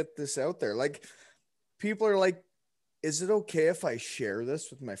excited to get this out there. Like, people are like, is it okay if I share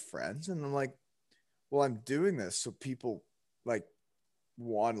this with my friends? And I'm like, well, I'm doing this so people like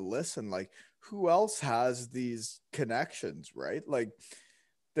want to listen. Like, who else has these connections, right? Like,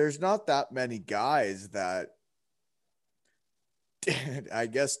 there's not that many guys that I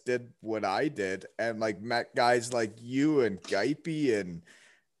guess did what I did and like met guys like you and Geipe and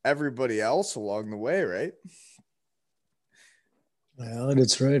everybody else along the way, right? Yeah,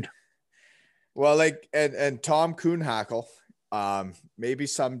 that's right. Well, like, and Tom Kuhnhackl, maybe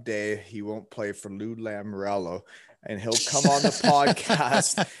someday he won't play for Lou Lamoriello and he'll come on the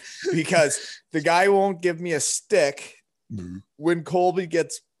podcast because the guy won't give me a stick when Colby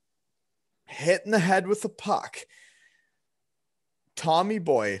gets hit in the head with a puck. Tommy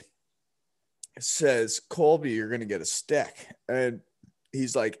Boy says, Colby, you're going to get a stick. And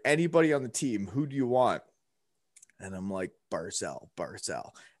he's like, anybody on the team, who do you want? And I'm like, Barzal.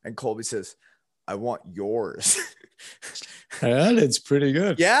 And Colby says, I want yours. Yeah, that's pretty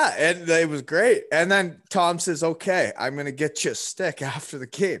good. Yeah, and it was great. And then Tom says, okay, I'm going to get you a stick after the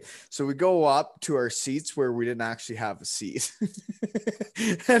game. So we go up to our seats where we didn't actually have a seat.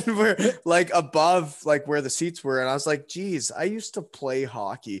 And we're like above like where the seats were. And I was like, geez, I used to play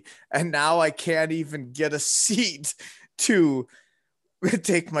hockey and now I can't even get a seat to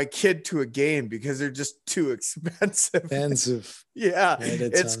take my kid to a game because they're just too expensive. Yeah,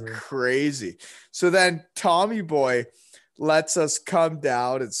 it's crazy. So then Tommy Boy lets us come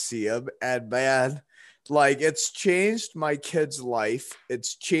down and see him. And man, like, it's changed my kid's life.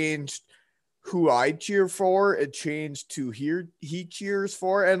 It's changed who I cheer for. It changed who he cheers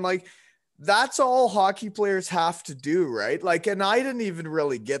for. And like, that's all hockey players have to do, right? Like, and I didn't even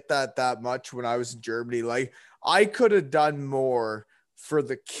really get that much when I was in Germany. Like, I could have done more for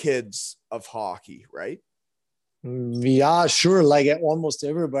the kids of hockey, right? Yeah, sure. Like almost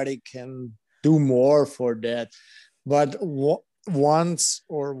everybody can do more for that. But once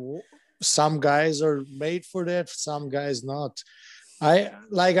or some guys are made for that, some guys not. I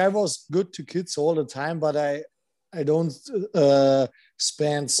was good to kids all the time, but I don't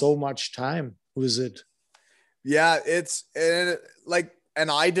spend so much time with it. Yeah, and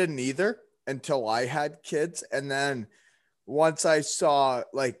I didn't either until I had kids. And then once I saw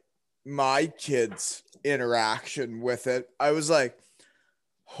like my kids' interaction with it, I was like,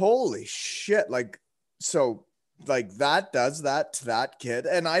 holy shit. Like, so like that does that to that kid.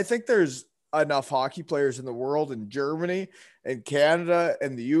 And I think there's enough hockey players in the world, in Germany and Canada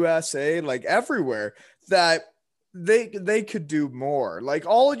and the USA, like everywhere, that they could do more. Like,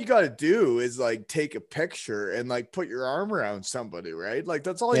 all you got to do is like take a picture and like put your arm around somebody, right? Like,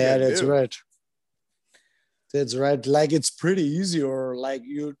 that's all you got to do. Yeah, that's right. That's right. Like, it's pretty easy, or like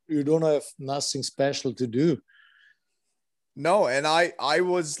you don't have nothing special to do. No, and I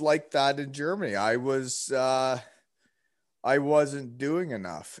was like that in Germany. I wasn't doing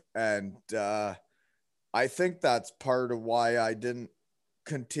enough, and I think that's part of why I didn't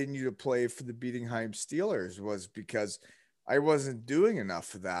continue to play for the Bietigheim Steelers, was because I wasn't doing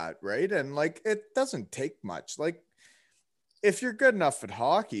enough of that, right? And like, it doesn't take much. Like, if you're good enough at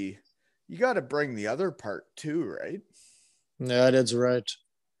hockey, you got to bring the other part too, right? Yeah, that's right.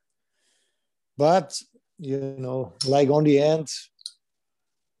 But, like on the end,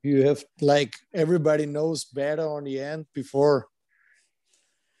 you have like everybody knows better on the end before.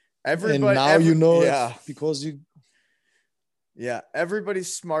 Everybody, and now you know it because you. Yeah,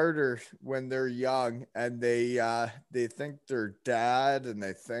 everybody's smarter when they're young, and they think they're dad, and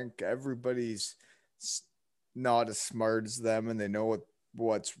they think everybody's not as smart as them, and they know what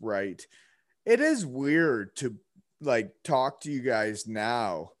what's right. It is weird to like talk to you guys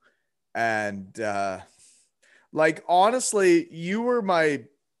now. And like honestly, you were my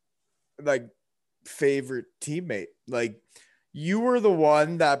like favorite teammate. Like you were the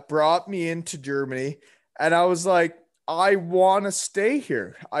one that brought me into Germany, and I was like, I want to stay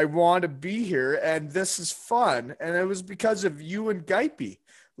here. I want to be here, and this is fun. And it was because of you and Geipe.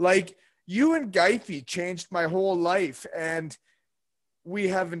 Like you and Geipe changed my whole life, and we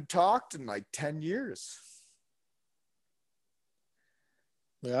haven't talked in like 10 years.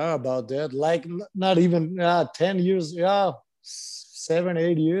 Yeah, about that. Like not even 10 years. Yeah, 7,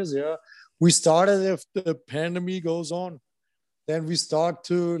 8 years. Yeah. We started if the pandemic goes on. Then we start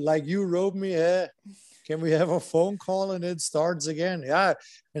to, like you wrote me, hey, can we have a phone call, and it starts again? Yeah.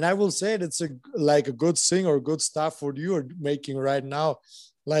 And I will say it's a good thing or good stuff what you are making right now.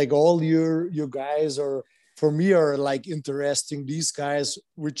 Like all your guys are, for me, are like interesting. These guys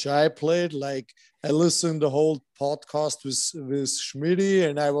which I played, like I listened the whole podcast with Schmitty,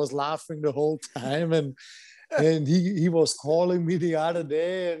 and I was laughing the whole time. And he was calling me the other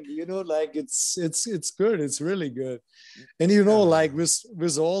day, and like it's good. It's really good. And like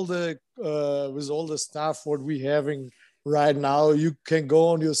with all the stuff what we having right now, you can go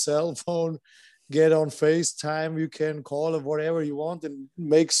on your cell phone, get on FaceTime, you can call it whatever you want, and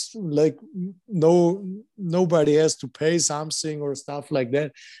makes like nobody has to pay something or stuff like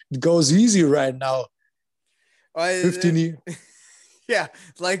that. It goes easy right now. 15 years. Yeah,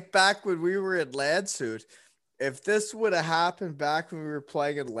 like back when we were at Landshut, if this would have happened back when we were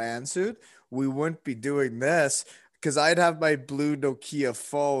playing at Landshut, we wouldn't be doing this, because I'd have my blue Nokia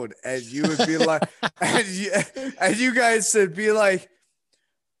phone, and you would be like, and you guys would be like,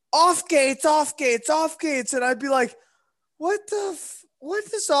 off gates, off gates, off gates. And I'd be like, what does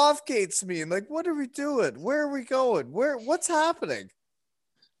off gates mean? Like, what are we doing? Where are we going? What's happening?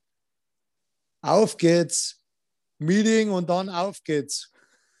 Auf geht's. Meeting und dann auf geht's.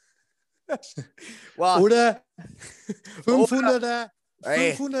 Wow. Oder 500er,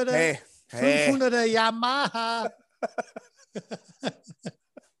 Hey, 500er, hey, 500er Yamaha.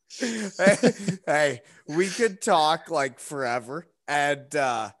 Hey, we could talk like forever, and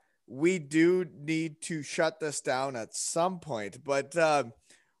we do need to shut this down at some point. But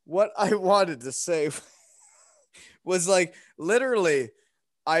what I wanted to say was like literally,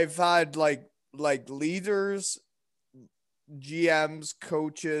 I've had like leaders, GMs,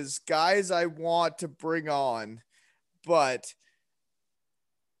 coaches, guys I want to bring on, but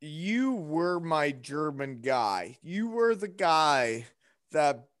you were my German guy. You were the guy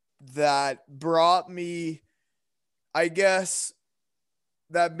that brought me, I guess,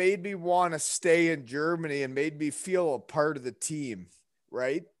 that made me want to stay in Germany and made me feel a part of the team,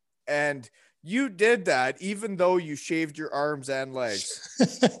 right? And you did that even though you shaved your arms and legs.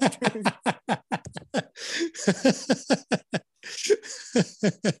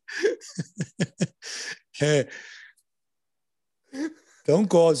 Hey, don't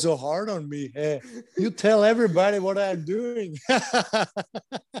go so hard on me. Hey, you tell everybody what I'm doing.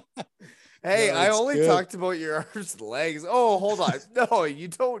 Hey, No, I only good. talked about your arms and legs. Oh, hold on. No, you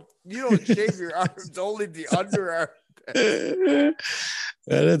don't shave your arms, only the underarm.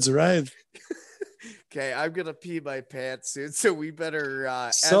 Yeah, that's right. Okay, I'm gonna pee my pants soon, so we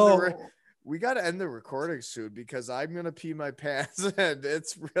better we gotta end the recording soon, because I'm gonna pee my pants and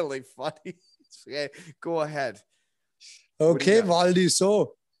it's really funny. Okay, go ahead. Okay, Waldi.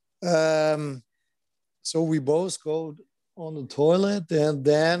 So we both go on the toilet, and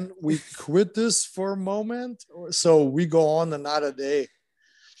then we quit this for a moment. So we go on another day.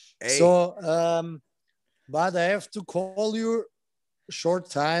 Hey. So, but I have to call you a short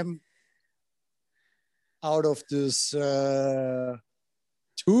time out of this 2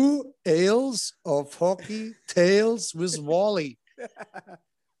 ales of hockey tales with Wally,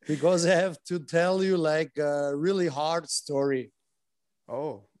 because I have to tell you like a really hard story.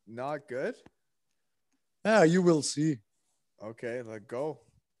 Oh, not good? Yeah, you will see. Okay, let's go.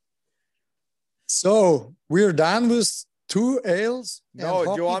 So we're done with 2 ales. No,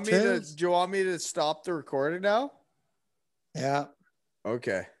 do you want me to stop the recording now? Yeah.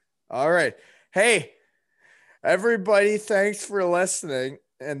 Okay. All right. Hey, everybody, thanks for listening.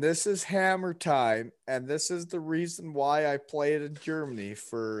 And this is Hammer Time. And this is the reason why I played in Germany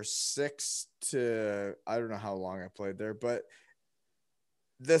for I don't know how long I played there, but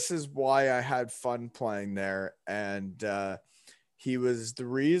this is why I had fun playing there. And he was the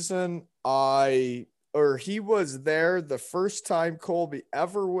reason he was there the first time Colby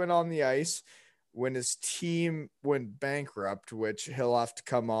ever went on the ice when his team went bankrupt, which he'll have to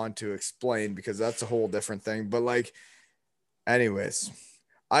come on to explain, because that's a whole different thing. But like, Anyways,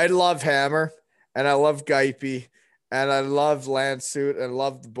 I love Hammer and I love Geipe and I love Landsuit and I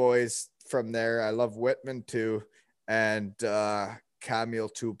love the boys from there. I love Whitman too. And Camille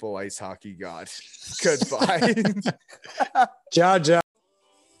Tupel, ice hockey god. Goodbye. Ciao, ciao.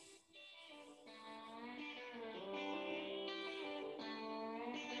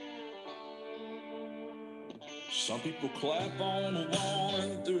 Some people clap on a 1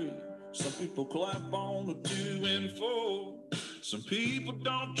 and 3. Some people clap on a 2 and 4. Some people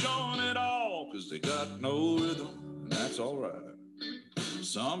don't join at all because they got no rhythm, and that's all right.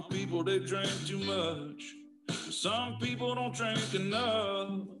 Some people, they drink too much. Some people don't drink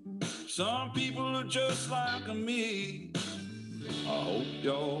enough. Some people are just like me. I hope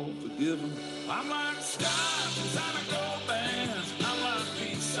y'all forgive them. I'm like stars inside a gold bands. I'm like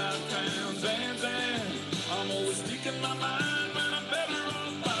peace side towns, Van. I'm always speaking my mind, man. I'm better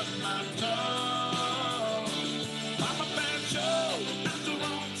off by my tongue. I'm a bad show at the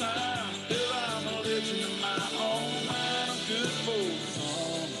wrong time. Hell, I'm a legend in my own mind. I'm good for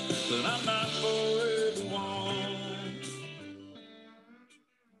some, but I'm not for